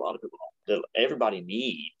quality that a lot of people that everybody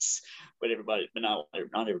needs, but not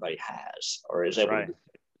everybody has or is able to.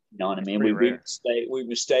 You know what I mean? We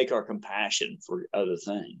mistake our compassion for other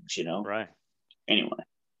things, Right. Anyway.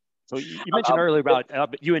 So you mentioned earlier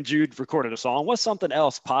about you and Jude recorded a song. What's something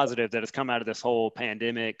else positive that has come out of this whole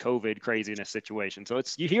pandemic, COVID craziness situation? So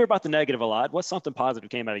you hear about the negative a lot. What's something positive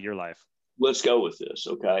came out of your life? Let's go with this.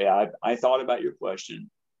 Okay. I thought about your question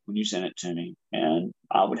when you sent it to me, and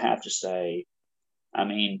I would have to say, I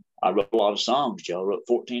wrote a lot of songs, Joe. I wrote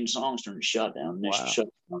 14 songs during the shutdown,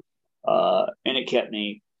 and it kept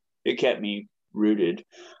me rooted.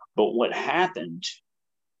 But what happened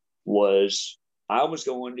was I was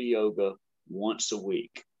going to yoga once a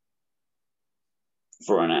week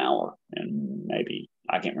for an hour, and maybe,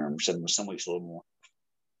 I can't remember, some weeks a little more.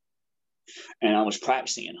 And I was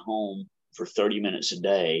practicing at home for 30 minutes a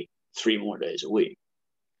day, 3 more days a week.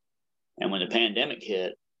 And when the pandemic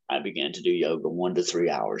hit, I began to do yoga 1 to 3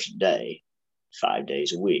 hours a day, 5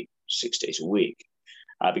 days a week, 6 days a week.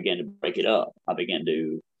 I began to break it up. I began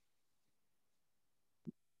to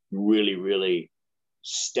really, really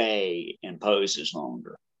stay in poses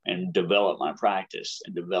longer and develop my practice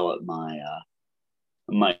and develop my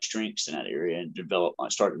strengths in that area and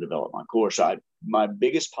start to develop my core. So my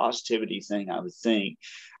biggest positivity thing, I would think,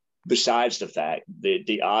 besides the fact that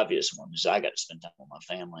the obvious one is I got to spend time with my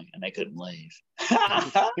family, and they couldn't leave.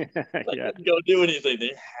 Couldn't go do anything.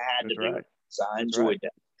 They had to do it. So I enjoyed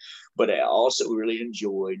that. But I also really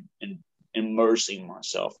enjoyed immersing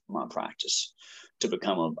myself in my practice to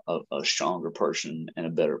become a stronger person and a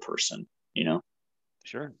better person, you know?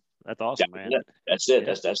 Sure. That's awesome, man. That's it.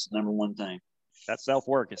 Yeah. That's the number one thing. That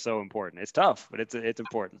self-work is so important. It's tough, but it's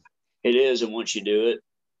important. It is. And once you do it,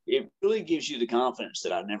 it really gives you the confidence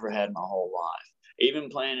that I've never had in my whole life. Even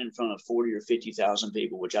playing in front of 40 or 50,000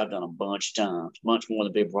 people, which I've done a bunch of times, much more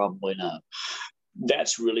than people probably know.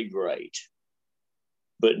 That's really great.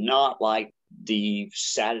 But not like the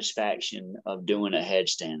satisfaction of doing a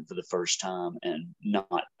headstand for the first time and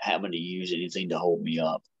not having to use anything to hold me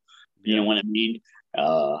up. You know what I mean?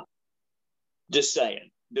 Just saying.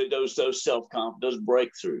 Those self-confidence, those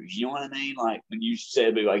breakthroughs. You know what I mean? Like when you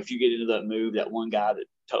said, like if you get into that move, that one guy that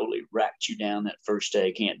totally racked you down that first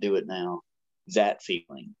day, can't do it now. That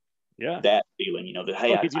feeling. Yeah. That feeling, you know, that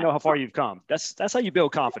hey, because you know how far you've come. That's how you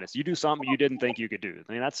build confidence. You do something you didn't think you could do.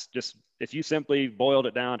 I mean, that's just, if you simply boiled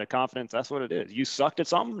it down to confidence, that's what it is. You sucked at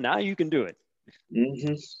something, now you can do it.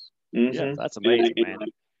 Yeah, that's amazing, man.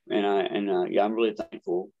 And yeah, I'm really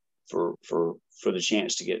thankful for the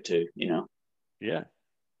chance to get to, you know. Yeah.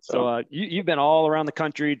 So you've been all around the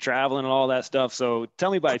country traveling and all that stuff. So tell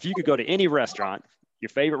me about, if you could go to any restaurant, your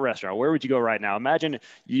favorite restaurant, where would you go right now? Imagine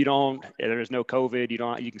there's no COVID,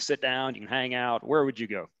 you can sit down, you can hang out. Where would you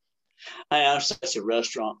go? I have such a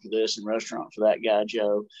restaurant for this and restaurant for that guy,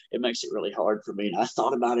 Joe. It makes it really hard for me. And I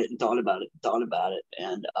thought about it and thought about it and thought about it.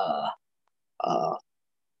 And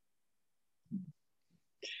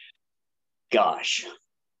gosh,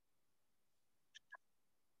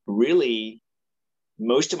 really,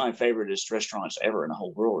 most of my favoriteest restaurants ever in the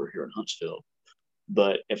whole world are here in Huntsville.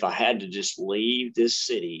 But if I had to just leave this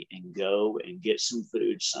city and go and get some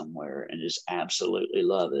food somewhere and just absolutely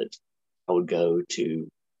love it, I would go to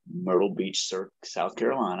Myrtle Beach, South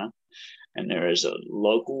Carolina. And there is a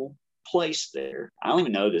local place there. I don't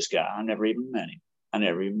even know this guy. I never even met him.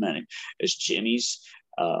 It's Jimmy's,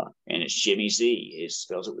 and it's Jimmy Z. He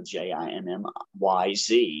spells it with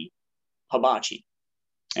Jimmyz, hibachi.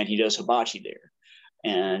 And he does hibachi there.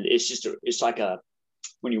 And it's like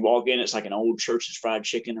when you walk in, it's like an old Church's Fried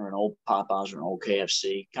Chicken or an old Popeyes or an old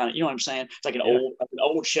KFC kind of, you know what I'm saying? It's like an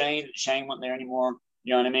old chain. Shane wasn't there anymore.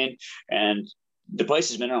 You know what I mean? And the place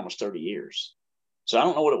has been there almost 30 years. So I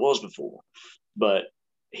don't know what it was before, but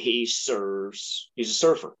he's a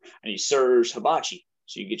surfer and he serves hibachi.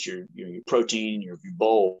 So you get your protein, your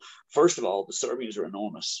bowl. First of all, the servings are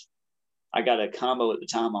enormous. I got a combo at the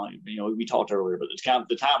time we talked earlier, but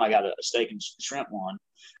the time I got a steak and shrimp one.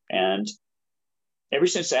 And ever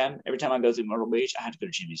since then, every time I go through Myrtle Beach, I have to go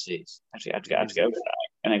to Jimmy C's. Actually, I have to go there.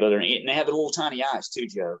 And I go there and eat. And they have the little tiny ice too,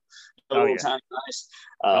 Joe. Tiny ice.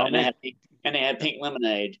 And they had pink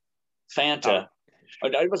lemonade, Fanta.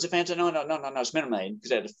 Was it Fanta? No, it's Minute Maid,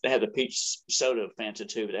 because they had the peach soda Fanta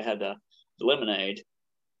too. But they had the lemonade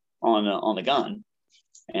on the gun.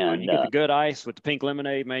 And you get the good ice with the pink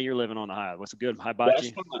lemonade, man. You're living on the high. What's a good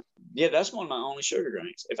hibachi? That's one of my only sugar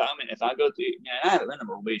drinks. If I go through, I haven't been to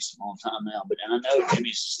Myrtle Beach a long time now, but I know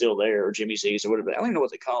Jimmy's still there, or Jimmy's East or whatever. I don't even know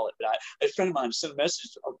what they call it. But a friend of mine sent a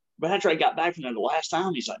message. But after I got back from there the last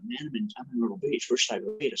time, he's like, "Man, I'm in Myrtle Beach. Where should I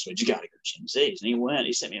go eat?" I said, "You got to go to Jimmy's East." And he went.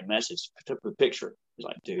 He sent me a message. I took a picture. He's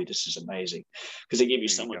like, "Dude, this is amazing," because they give you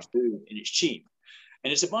so much food and it's cheap,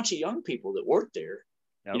 and it's a bunch of young people that work there.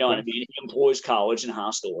 Okay. You know what I mean? He employs college and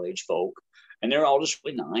high school age folk, and they're all just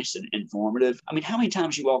really nice and informative. I mean, how many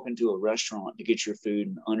times you walk into a restaurant to get your food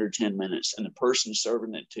in under 10 minutes and the person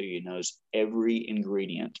serving it to you knows every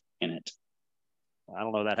ingredient in it? I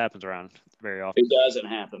don't know. That happens around very often. It doesn't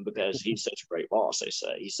happen because he's such a great boss, they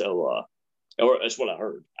say. He's so, or that's what I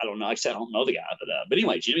heard. I don't know. Like I said, I don't know the guy, but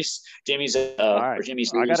anyway, Jimmy's. All right.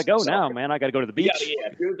 Jimmy's. I got to go now, man. I got to go to the beach.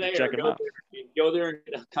 If you're there, check him out. Go there and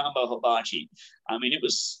get a combo hibachi. I mean, it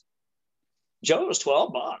was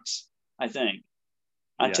 $12, I think.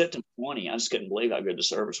 I tipped him 20. I just couldn't believe how good the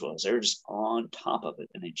service was. They were just on top of it,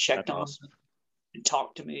 and they checked on me and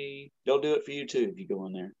talked to me. They'll do it for you too if you go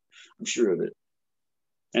in there. I'm sure of it.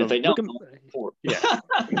 And if they don't,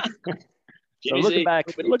 So looking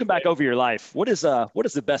back over your life, what is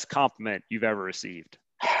the best compliment you've ever received?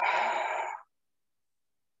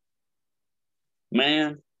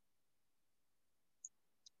 Man,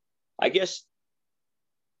 I guess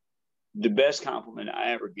the best compliment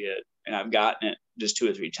I ever get, and I've gotten it just 2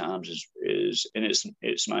 or 3 times, is and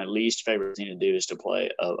it's my least favorite thing to do, is to play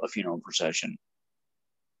a funeral procession.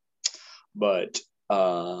 But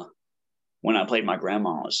when I played my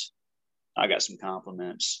grandma's, I got some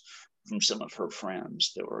compliments from some of her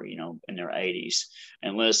friends that were, in their 80s.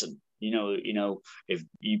 And listen, if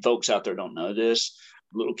you folks out there don't know this,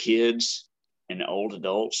 little kids and old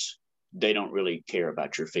adults, they don't really care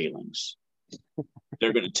about your feelings.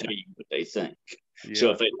 They're going to tell you what they think. Yeah.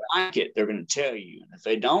 So if they like it, they're going to tell you. And if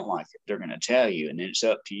they don't like it, they're going to tell you. And it's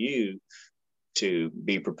up to you to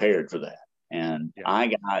be prepared for that. And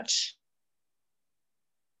nothing's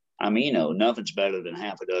better than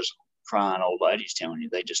half a dozen crying old ladies telling you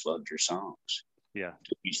they just loved your songs. Yeah.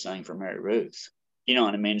 You sang for Mary Ruth. You know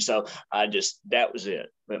what I mean? So that was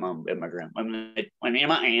it at my grandma. I mean,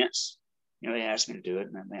 my aunts, they asked me to do it,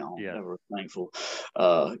 and they were thankful,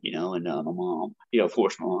 and my mom, of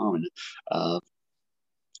course, my mom, and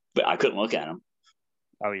but I couldn't look at them.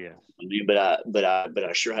 Oh yeah. I mean, but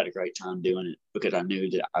I sure had a great time doing it because I knew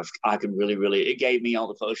that I could really, really. It gave me all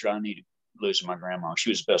the closure I needed. Losing my grandma, she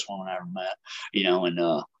was the best woman I ever met.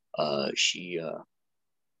 And she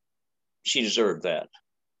deserved that.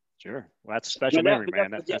 Sure. Well, that's a special memory,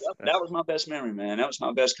 man. That was my best memory, man. That was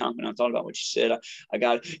my best compliment. I thought about what you said. I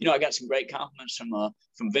got some great compliments from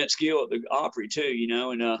Vince Gill at the Opry too.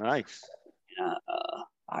 And nice.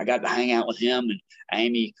 I got to hang out with him and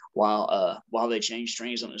Amy while they changed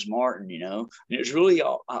strings on his Martin. And it was really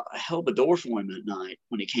I held the door for him that night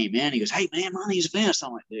when he came in. He goes, "Hey man, my name's Vince."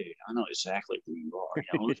 I'm like, "Dude, I know exactly who you are."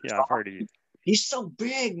 Yeah, I've heard of you. He's so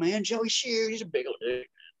big, man. Joey Shear, he's a big old dude.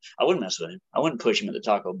 I wouldn't mess with him. I wouldn't push him at the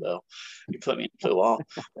Taco Bell. He put me in the wall.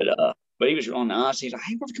 But he was real nice. He's like,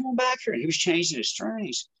 "Hey, brother, come on back here." And he was changing his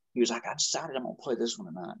strings. He was like, "I decided I'm going to play this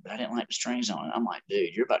one tonight, but I didn't like the strings on it." I'm like,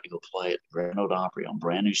 "Dude, you're about to go play at the Grand Ole Opry on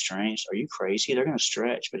brand new strings. Are you crazy? They're going to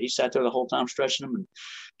stretch." But he sat there the whole time stretching them, and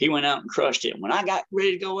he went out and crushed it. And when I got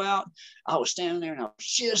ready to go out, I was standing there, and I was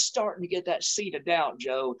just starting to get that seed of doubt,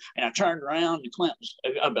 Joe. And I turned around, and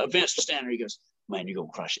Vince was standing there. He goes, "Man, you're going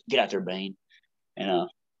to crush it. Get out there, Bean." And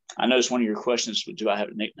I noticed one of your questions was, do I have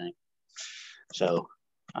a nickname? So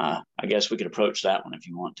I guess we could approach that one if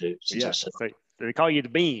you want to. Yes, they call you the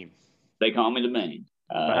Bean. They call me the Bean.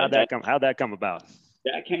 How'd that come about?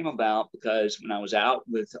 That came about because when I was out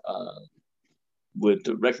with the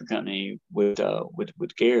record company with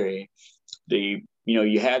Gary,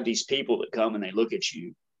 you have these people that come and they look at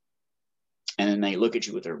you, and then they look at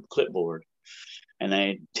you with their clipboard, and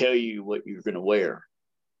they tell you what you're going to wear,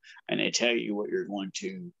 and they tell you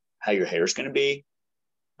how your hair is going to be.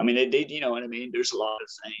 I mean, you know what I mean? There's a lot of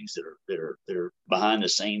things that are behind the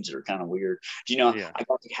scenes that are kind of weird. Yeah.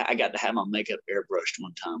 I got to have my makeup airbrushed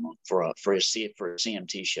one time for a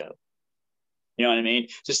CMT show. You know what I mean?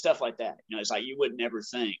 Just stuff like that. It's like you would never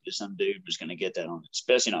think that some dude was going to get that on,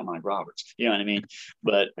 especially not Mike Roberts. You know what I mean?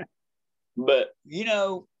 But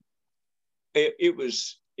it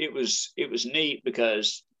was neat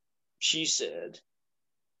because she said,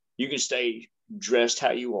 "You can stay dressed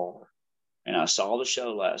how you are. And I saw the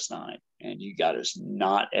show last night, and you got to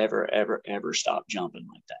not ever, ever, ever stop jumping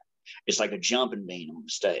like that. It's like a jumping bean on the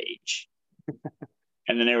stage."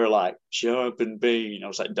 And then they were like, "Jumping bean." I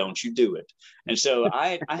was like, "Don't you do it." And so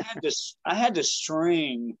I had this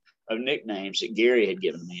string of nicknames that Gary had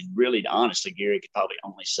given me. And really, honestly, Gary could probably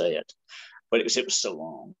only say it, but it was so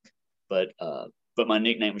long. But my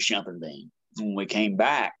nickname was Jumping Bean. When we came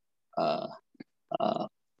back,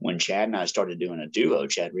 when Chad and I started doing a duo,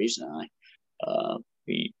 Chad Reeves and I,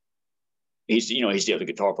 he's the other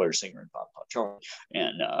guitar player, singer in Pop Charlie,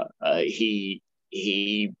 and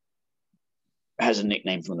he has a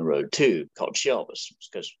nickname from the road too called Shelvis,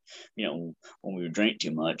 because when we would drink too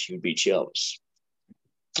much, he would be Shelvis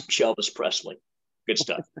Presley. Good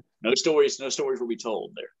stuff. No stories will be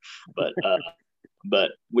told there,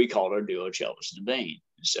 but we called our duo Shelvis and the Bean.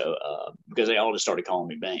 So because they all just started calling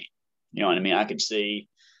me Bean. You know what I mean? I could see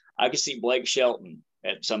Blake Shelton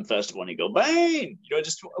at some festival, and he'd go, "Bane,"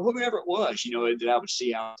 just whoever it was, that I would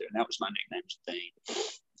see out there. And that was my nickname, Bane,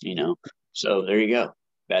 So there you go.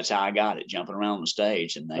 That's how I got it, jumping around the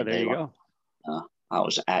stage. And there you go. I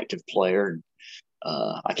was an active player, and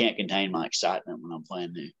I can't contain my excitement when I'm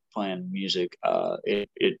playing music. It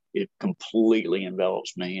completely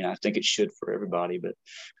envelops me, and I think it should for everybody. But,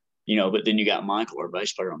 but then you got Michael, our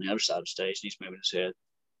bass player, on the other side of the stage, and he's moving his head.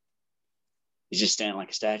 He's just standing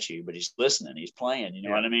like a statue, but he's listening. He's playing. You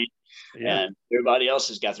know what I mean? Yeah. And everybody else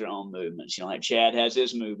has got their own movements. Like Chad has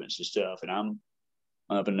his movements and stuff, and I'm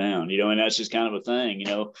up and down. And that's just kind of a thing.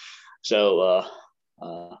 So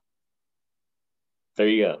there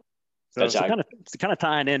you go. So kind of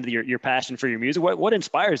tying into your passion for your music. What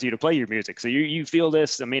inspires you to play your music? So you feel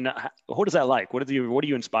this? I mean, what is that like? What are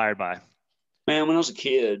you inspired by? Man, when I was a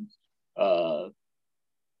kid, I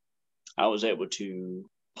was able to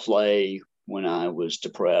play when I was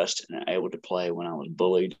depressed, and able to play when I was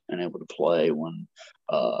bullied, and able to play when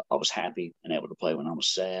I was happy, and able to play when I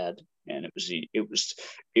was sad. And it was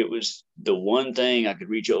the one thing I could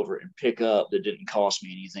reach over and pick up that didn't cost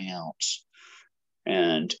me anything else,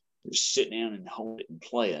 and sit down and hold it and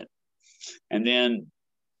play it. And then,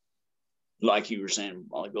 like you were saying a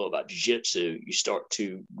while ago about jiu-jitsu, you start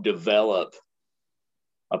to develop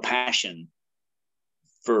a passion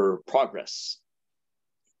for progress.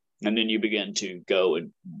 And then you begin to go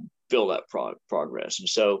and feel that progress. And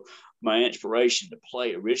so my inspiration to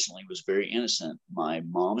play originally was very innocent. My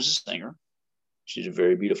mom is a singer. She's a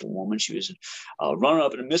very beautiful woman. She was a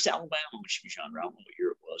runner-up in Miss Alabama when she was younger. I don't know what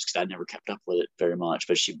year it was because I never kept up with it very much,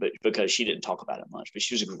 but because she didn't talk about it much. But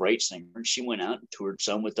she was a great singer. And she went out and toured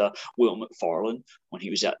some with Will McFarland when he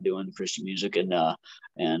was out doing Christian music, and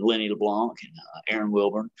Lenny LeBlanc and Aaron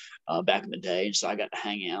Wilburn back in the day. And so I got to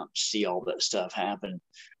hang out and see all that stuff happen.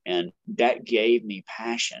 And that gave me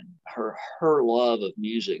passion. Her love of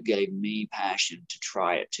music gave me passion to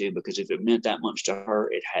try it too, because if it meant that much to her,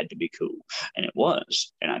 it had to be cool. And it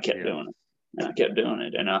was. And I kept doing it. And I kept doing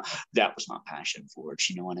it. And that was my passion for it.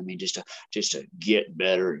 You know what I mean? Just to get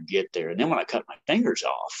better and get there. And then when I cut my fingers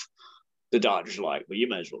off, the doctors are like, well, you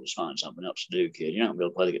may as well just find something else to do, kid. You're not going to be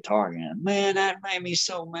able to play the guitar again. Man, that made me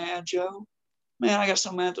so mad, Joe. Man, I got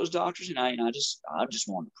so mad at those doctors, and I just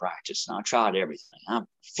wanted to practice, and I tried everything. I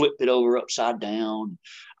flipped it over upside down.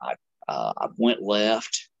 I went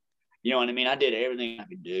left. You know what I mean? I did everything I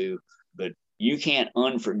could do, but you can't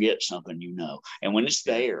unforget something, you know. And when it's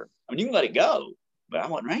there, I mean, you can let it go, but I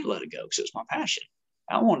wasn't ready to let it go because it was my passion.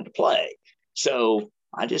 I wanted to play, so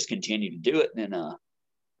I just continued to do it. And then,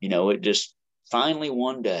 it just finally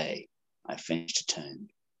one day I finished a tune.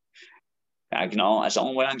 That's the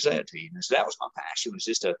only way I can say it to you. And so that was my passion, was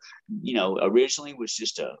just originally was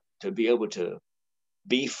just to be able to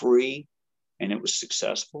be free, and it was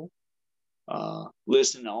successful.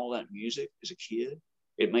 Listening to all that music as a kid,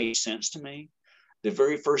 it made sense to me. The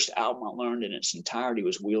very first album I learned in its entirety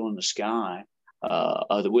was Wheel in the Sky.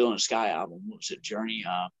 The Wheel in the Sky album. What was it? Journey.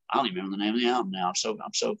 I don't even remember the name of the album now. I'm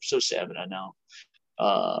so sad, but I know.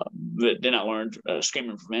 But then I learned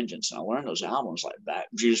Screaming for Vengeance, and I learned those albums like that,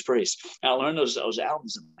 Judas Priest. And I learned those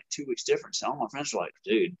albums in like 2 weeks difference. And all my friends were like,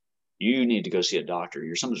 dude, you need to go see a doctor.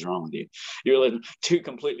 Something's wrong with you. You're living two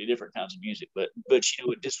completely different kinds of music. But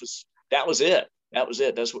that was it. That was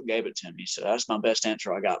it. That's what gave it to me. So that's my best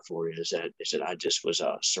answer I got for you, is that I just was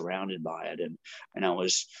surrounded by it. And I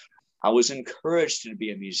was encouraged to be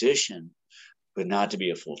a musician, but not to be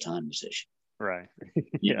a full-time musician. Right.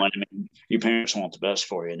 You know what I mean? Your parents want the best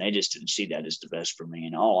for you, and they just didn't see that as the best for me.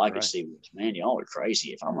 And all I could see was, man, y'all are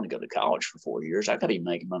crazy. If I'm going to go to college for 4 years, I got to be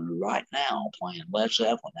making money right now playing Led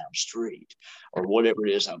Zeppelin down the street or whatever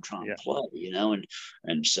it is I'm trying to play,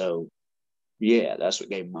 And so, yeah, that's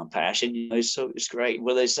what gave me my passion. It's great.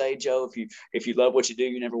 What they say, Joe, if you love what you do,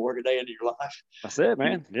 you never work a day into your life. That's it,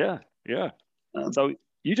 man. Yeah. So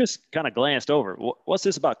you just kind of glanced over. What's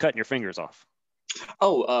this about cutting your fingers off?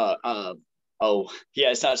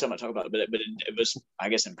 Yeah, it's not something I talk about, but it was, I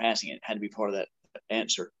guess, in passing, it had to be part of that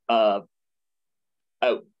answer. In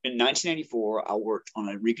 1984, I worked on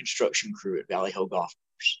a reconstruction crew at Valley Hill Golf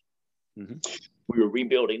Course. Mm-hmm. We were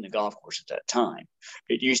rebuilding the golf course at that time.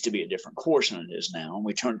 It used to be a different course than it is now, and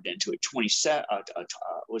we turned it into a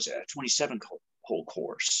 27-hole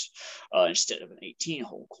course instead of an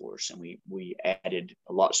 18-hole course, and we added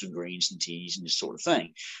lots of greens and tees and this sort of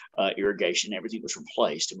thing. Irrigation, everything was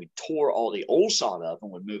replaced, and we tore all the old sod up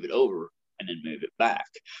and would move it over and then move it back.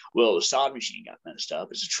 Well, the sod machine got messed up.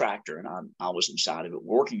 It's a tractor, and I was inside of it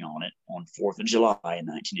working on it on 4th of July in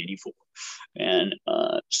 1984. And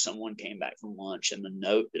someone came back from lunch, and the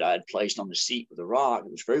note that I had placed on the seat with the rock,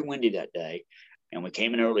 it was very windy that day, and we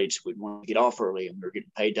came in early, so we wanted to get off early, and we were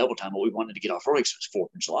getting paid double time, but we wanted to get off early because it was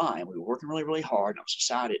 4th of July, and we were working really, really hard, and I was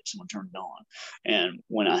excited. Someone turned it on. And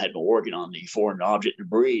when I had been working on the foreign object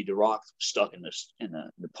debris, the rock stuck in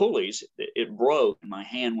the pulleys, it broke, and my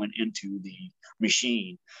hand went into the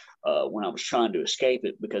machine when I was trying to escape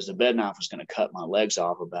it, because the bed knife was going to cut my legs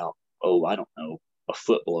off about, a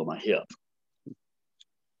foot below my hip.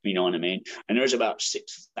 You know what I mean? And there's about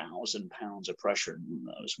 6,000 pounds of pressure in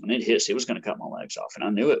those. When it hits, it was going to cut my legs off. And I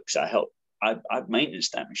knew it because I maintenance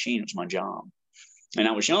that machine. It was my job. And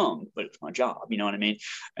I was young, but it's my job. You know what I mean?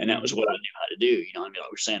 And that was what I knew how to do. You know what I mean? Like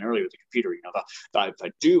we were saying earlier with the computer, if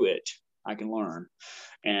I do it, I can learn.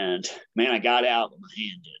 And man, I got out with my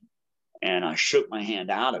hand in, and I shook my hand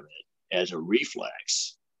out of it as a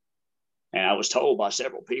reflex. And I was told by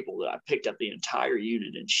several people that I picked up the entire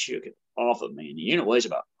unit and shook it off of me. And the unit weighs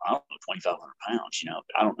about, 2,500 pounds.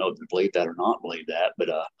 I don't know if you believe that or not believe that, but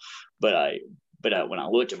when I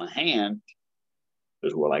looked at my hand, it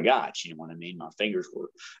was what I got. You know what I mean? My fingers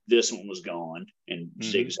this one was gone in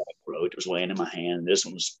zigzag row. It was laying in my hand. This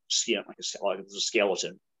one was like it was a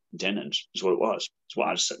skeleton. Tendons is what it was. That's why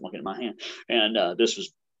I was sitting looking at my hand. And this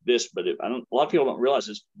was this, but a lot of people don't realize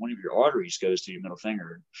this. One of your arteries goes through your middle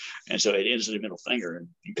finger, and so it ends in the middle finger. And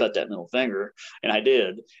you cut that middle finger, and I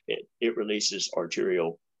did. It releases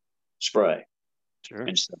arterial spray. Sure.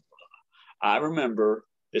 And so I remember,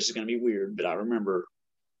 this is going to be weird, but I remember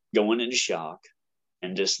going into shock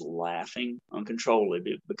and just laughing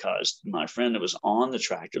uncontrollably because my friend that was on the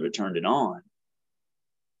tractor that turned it on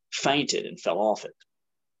fainted and fell off it.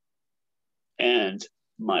 And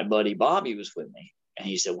my buddy Bobby was with me. And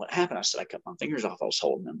he said, what happened? I said, I cut my fingers off. I was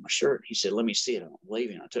holding them in my shirt. He said, let me see it. I'm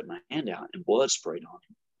leaving. I took my hand out and blood sprayed on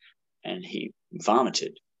him. And he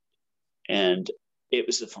vomited. And it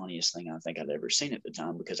was the funniest thing I think I'd ever seen at the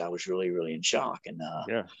time because I was really, really in shock. And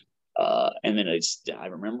and then I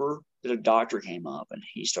remember the doctor came up and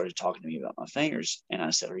he started talking to me about my fingers. And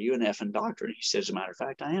I said, are you an effing doctor? And he said, as a matter of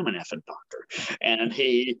fact, I am an effing doctor. And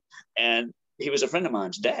he was a friend of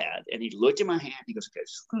mine's dad. And he looked at my hand. He goes, okay,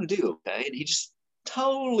 what's going to do? Okay. And he just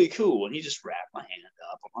totally cool. And he just wrapped my hand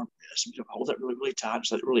up on my wrist. And he hold that really, really tight.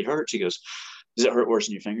 So it really hurts. He goes, does it hurt worse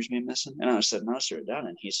than your fingers being missing? And I said, no, sir, it doesn't.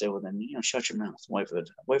 And he said, well, then, shut your mouth. Wait for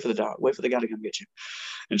the guy to come get you.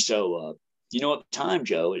 And so, at the time,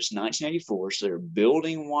 Joe, it's 1984. So they're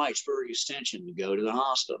building Whitesburg Extension to go to the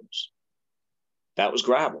hospitals. That was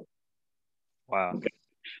gravel. Wow. Okay.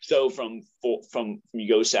 So from you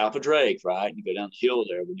go south of Drake, right? You go down the hill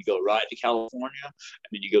there. When you go right to California,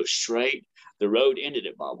 and then you go straight, the road ended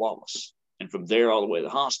at Bob Wallace. And from there all the way to the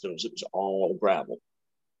hospitals, it was all gravel.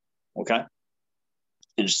 Okay.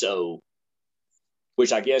 And so,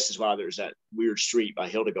 which I guess is why there's that weird street by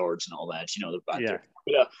Hildegarde's and all that, right there.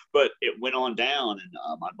 But it went on down, and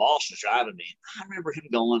my boss was driving me. I remember him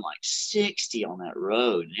going like 60 on that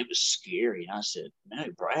road, and it was scary. And I said, "No,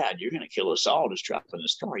 Brad, you're going to kill us all just driving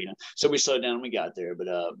this car." So we slowed down and we got there. But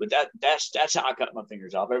that's how I cut my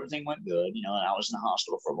fingers off. Everything went good, and I was in the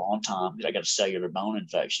hospital for a long time because I got a cellular bone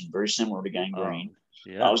infection, very similar to gangrene.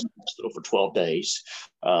 Yeah. I was in the hospital for 12 days.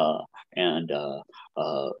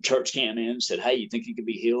 Church came in and said, hey, you think you can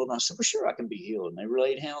be healed? And I said, well, sure, I can be healed. And they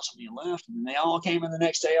laid hands on me and left. And they all came in the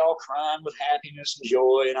next day, all crying with happiness and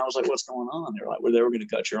joy. And I was like, what's going on? They're like, well, they were going to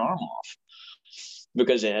cut your arm off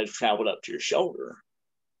because it had traveled up to your shoulder.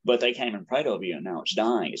 But they came and prayed over you, and now it's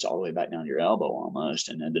dying. It's all the way back down to your elbow almost.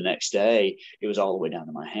 And then the next day, it was all the way down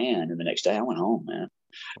to my hand. And the next day, I went home, man.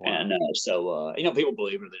 Wow. And so, people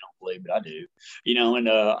believe it or they don't believe it. I do, and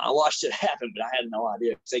I watched it happen, but I had no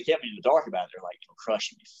idea because they kept me in the dark about it. They're like,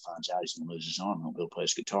 crush him. If he finds out he's going to lose his arm, he won't be able to play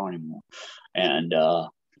his guitar anymore. And, I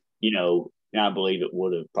believe it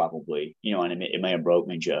would have probably, and it may have broke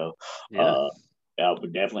me, Joe. Yeah. I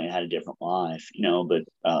would definitely have had a different life, but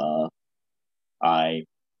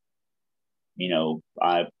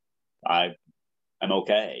I'm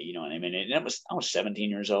okay, you know what I mean? And I was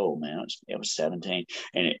 17 years old, man. I was 17.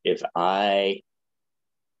 And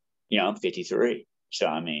I'm 53. So,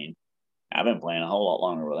 I mean, I've been playing a whole lot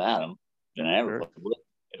longer without him than I ever played with.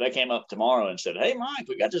 If they came up tomorrow and said, hey, Mike,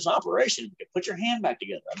 we got this operation, put your hand back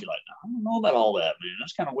together, I'd be like, no, I don't know about all that, man.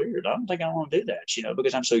 That's kind of weird. I don't think I want to do that,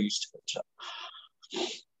 because I'm so used to it. So.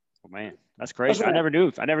 Oh, man, that's crazy. I never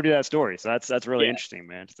knew that story. So that's really interesting,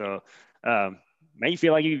 man. So, man, you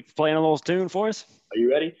feel like you playing a little tune for us? Are you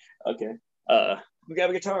ready? Okay. We got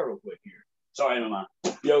a guitar real quick here. Sorry, I'm in my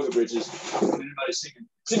yoga britches. Anybody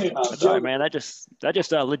singing my That's all right, man. That just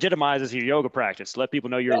legitimizes your yoga practice. Let people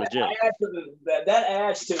know you're legit. That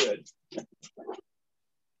adds to it.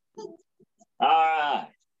 All right.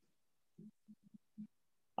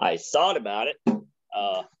 I thought about it. Do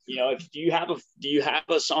you have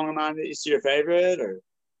a song of mine that's your favorite, or?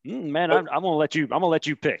 Man, I'm gonna let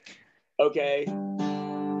you pick. Okay.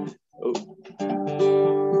 Oh.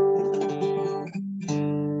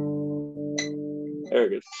 There it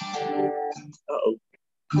goes. Uh-oh.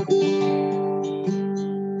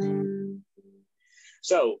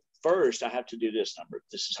 So first I have to do this number.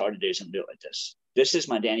 This is hard to do, so I'm doing it like this. This is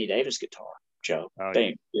my Danny Davis guitar, Joe. Oh,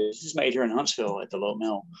 yeah. This is made here in Huntsville at the Low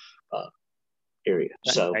Mill area.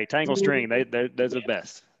 So hey, Tangle String, they're the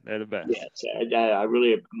best. They're the best. Yes, I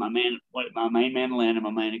really, my main mandolin and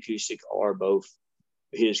my main acoustic are both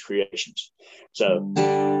his creations. So,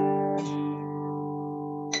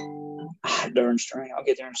 darn string. I'll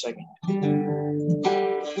get there in a second.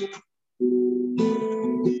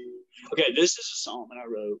 Okay, this is a song that I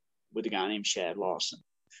wrote with a guy named Chad Lawson.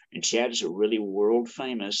 And Chad is a really world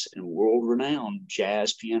famous and world renowned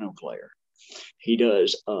jazz piano player. He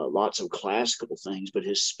does lots of classical things, but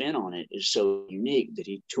his spin on it is so unique that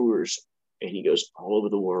he tours and he goes all over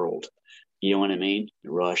the world. You know what I mean?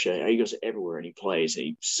 Russia, he goes everywhere and he plays. And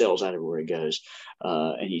he sells out everywhere he goes.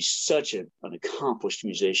 And he's such an accomplished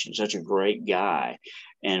musician, such a great guy.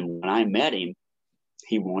 And when I met him,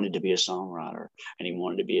 he wanted to be a songwriter and he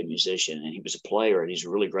wanted to be a musician, and he was a player, and he's a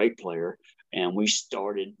really great player. And we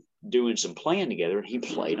started doing some playing together, and he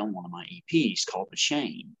played on one of my EPs called The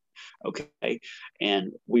Chain. Okay.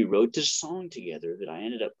 And we wrote this song together that I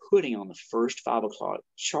ended up putting on the first 5 o'clock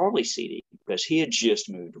Charlie CD, because he had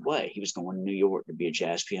just moved away. He was going to New York to be a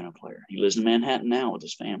jazz piano player. He lives in Manhattan now with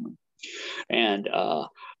his family. And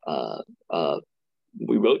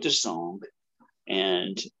we wrote this song,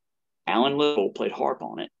 and Alan Little played harp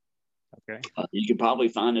on it. Okay. You can probably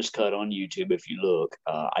find this cut on YouTube if you look.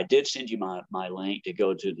 I did send you my link to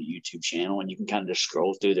go to the YouTube channel, and you can kind of just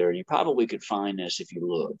scroll through there, and you probably could find this if you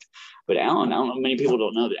looked. But Alan, I don't know, many people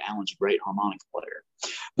don't know that Alan's a great harmonica player,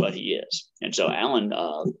 but he is. And so Alan,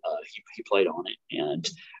 he played on it, and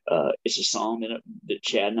it's a song that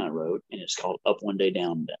Chad and I wrote, and it's called Up One Day,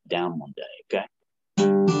 Down One Day. Okay.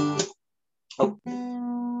 Oh,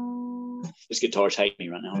 this guitar's hating me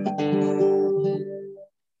right now.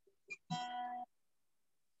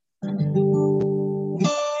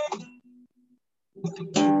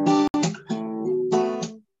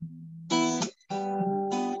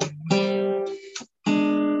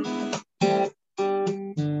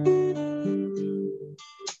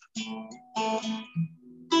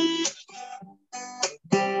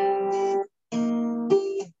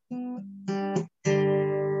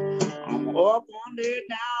 Up one day,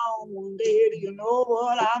 down one day, do you know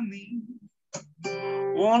what I mean?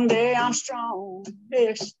 One day I'm strong,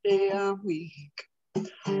 next day I'm weak.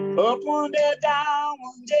 Up one day, down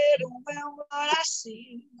one day, don't know what I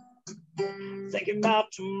see. Thinking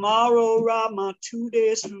about tomorrow, rob my 2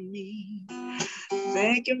 days from me.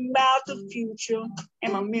 Thinking about the future,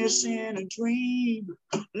 am I missing a dream?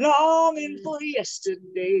 Longing for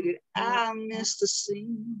yesterday that I missed the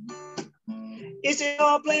scene. Is it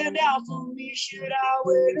all planned out for me? Should I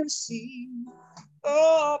wait and see?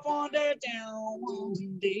 Up one day, down one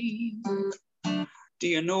day. Do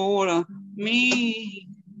you know what I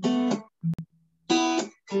mean? I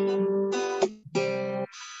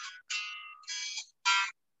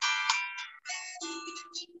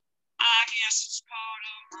guess it's part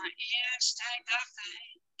of my instinct, I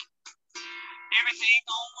think. Everything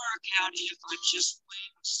gon' work out if I just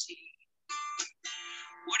wait and see.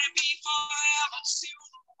 Would it be forever till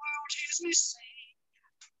the world hears me sing?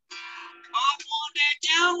 Up one day,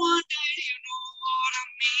 down one day, you know what I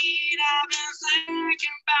mean? I've been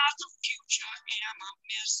thinking about the future, am I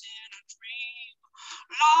missing a dream?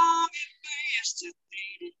 Longing for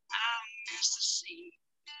yesterday that I missed the scene.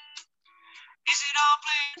 Is it all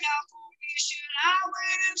planned out for me? Should I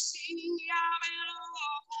wait and see? I've been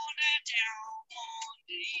up one day, down one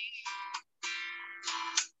day.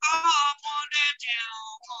 Up one day, down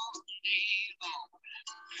one day, Lord.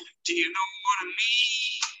 Do you know what I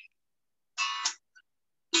mean?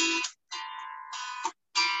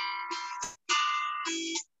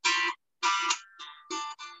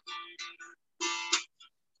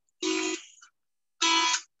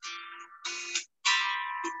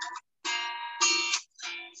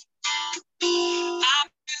 I've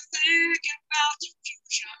been thinking about the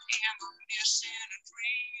future, am I missing a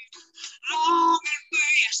dream? Longing for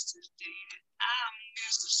yesterday that I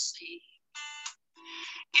missed the scene.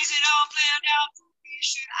 Is it all planned out for me?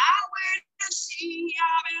 Should I wait and see?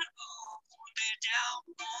 I've been up one day, down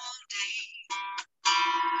one day.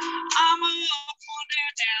 I'm up one day,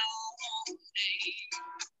 down one day.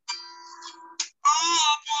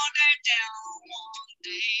 Up one day, down one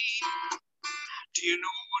day. Do you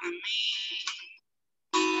know what I mean?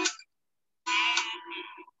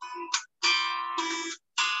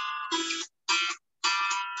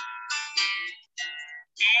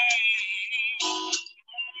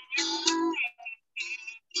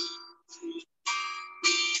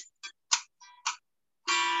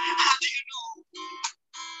 How do you know?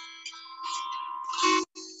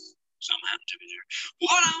 Something happened to me there.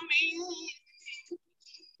 What I mean?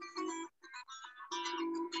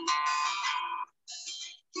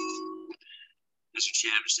 That's what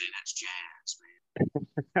Chad was saying. That's jazz, man.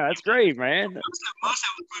 That's great, man. Most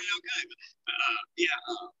of them were pretty okay, but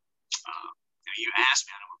you asked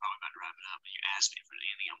me. I know we're probably about to wrap it up, but you asked me if there's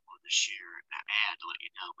anything I wanted to share and add to let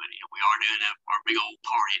you know. But we are doing our big old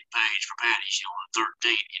party page for Patty's, on the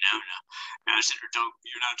 13th. And I said,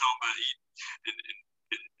 you're not talking about eating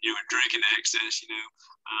and drinking excess.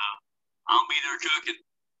 I'll be there cooking.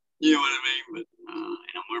 You know what I mean? But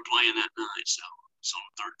we're playing that night, so it's on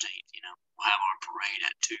the 13th. We'll have our parade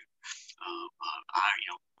at 2.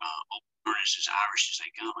 Ernest is Irish as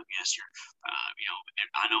they come. I guess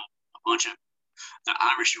I know a bunch of the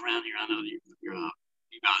Irish around here. I know you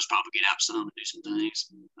guys probably get out some and do some things.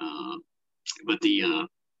 But the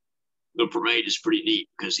the parade is pretty neat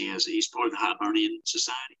because he's part of the Hibernian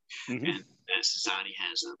Society, Mm-hmm. and that society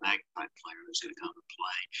has a bagpipe player who's going to come and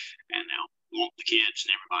play, and they'll want the kids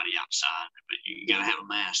and everybody outside, but you got to have a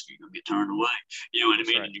mask. You're going to get turned away. You know what I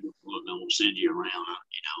mean? Right. And they'll send you around,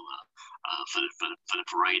 for the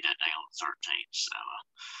parade that day on the 13th. So,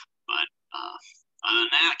 but other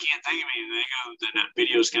than that, I can't think of anything. That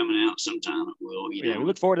video's coming out sometime. It will. We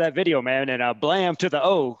look forward to that video, man. And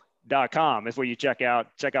blamtothe.com is where you check out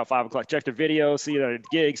 5 o'clock. Check the video, see the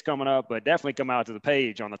gigs coming up, but definitely come out to the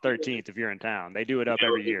page on the 13th if you're in town. They do it up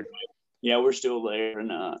every year. Yeah, we're still there, and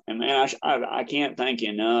man, I can't thank you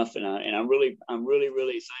enough, and I'm really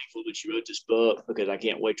thankful that you wrote this book, because I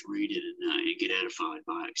can't wait to read it and get edified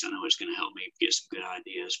by it, because I know it's going to help me get some good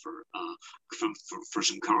ideas for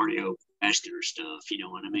some cardiovascular stuff. You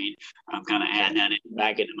know what I mean? I'm kind of adding that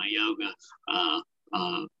back into my yoga. I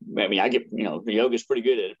mean, I get, the yoga's pretty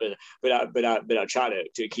good at it, but I try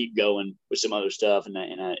to keep going with some other stuff, and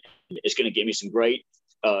it's going to give me some great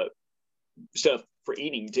stuff for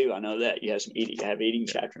eating too. I know that you have eating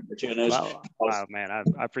chapter number 2. Wow, man, I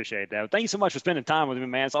appreciate that. Thank you so much for spending time with me,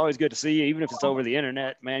 man. It's always good to see you, even if it's over the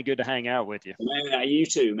internet, man. Good to hang out with you. Man, you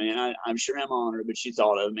too, man. I'm sure I'm honored, but you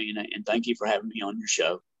thought of me, and thank you for having me on your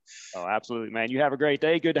show. Oh, absolutely, man. You have a great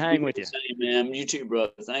day. Good to hang with you. Same, man. You too,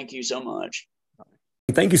 brother. Thank you so much.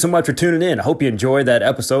 Thank you so much for tuning in. I hope you enjoyed that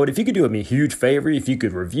episode. If you could do me a huge favor, if you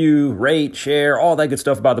could review, rate, share, all that good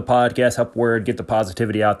stuff about the podcast, help word, get the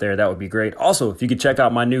positivity out there, that would be great. Also, if you could check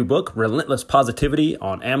out my new book, Relentless Positivity,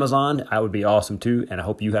 on Amazon, that would be awesome too. And I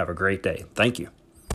hope you have a great day. Thank you.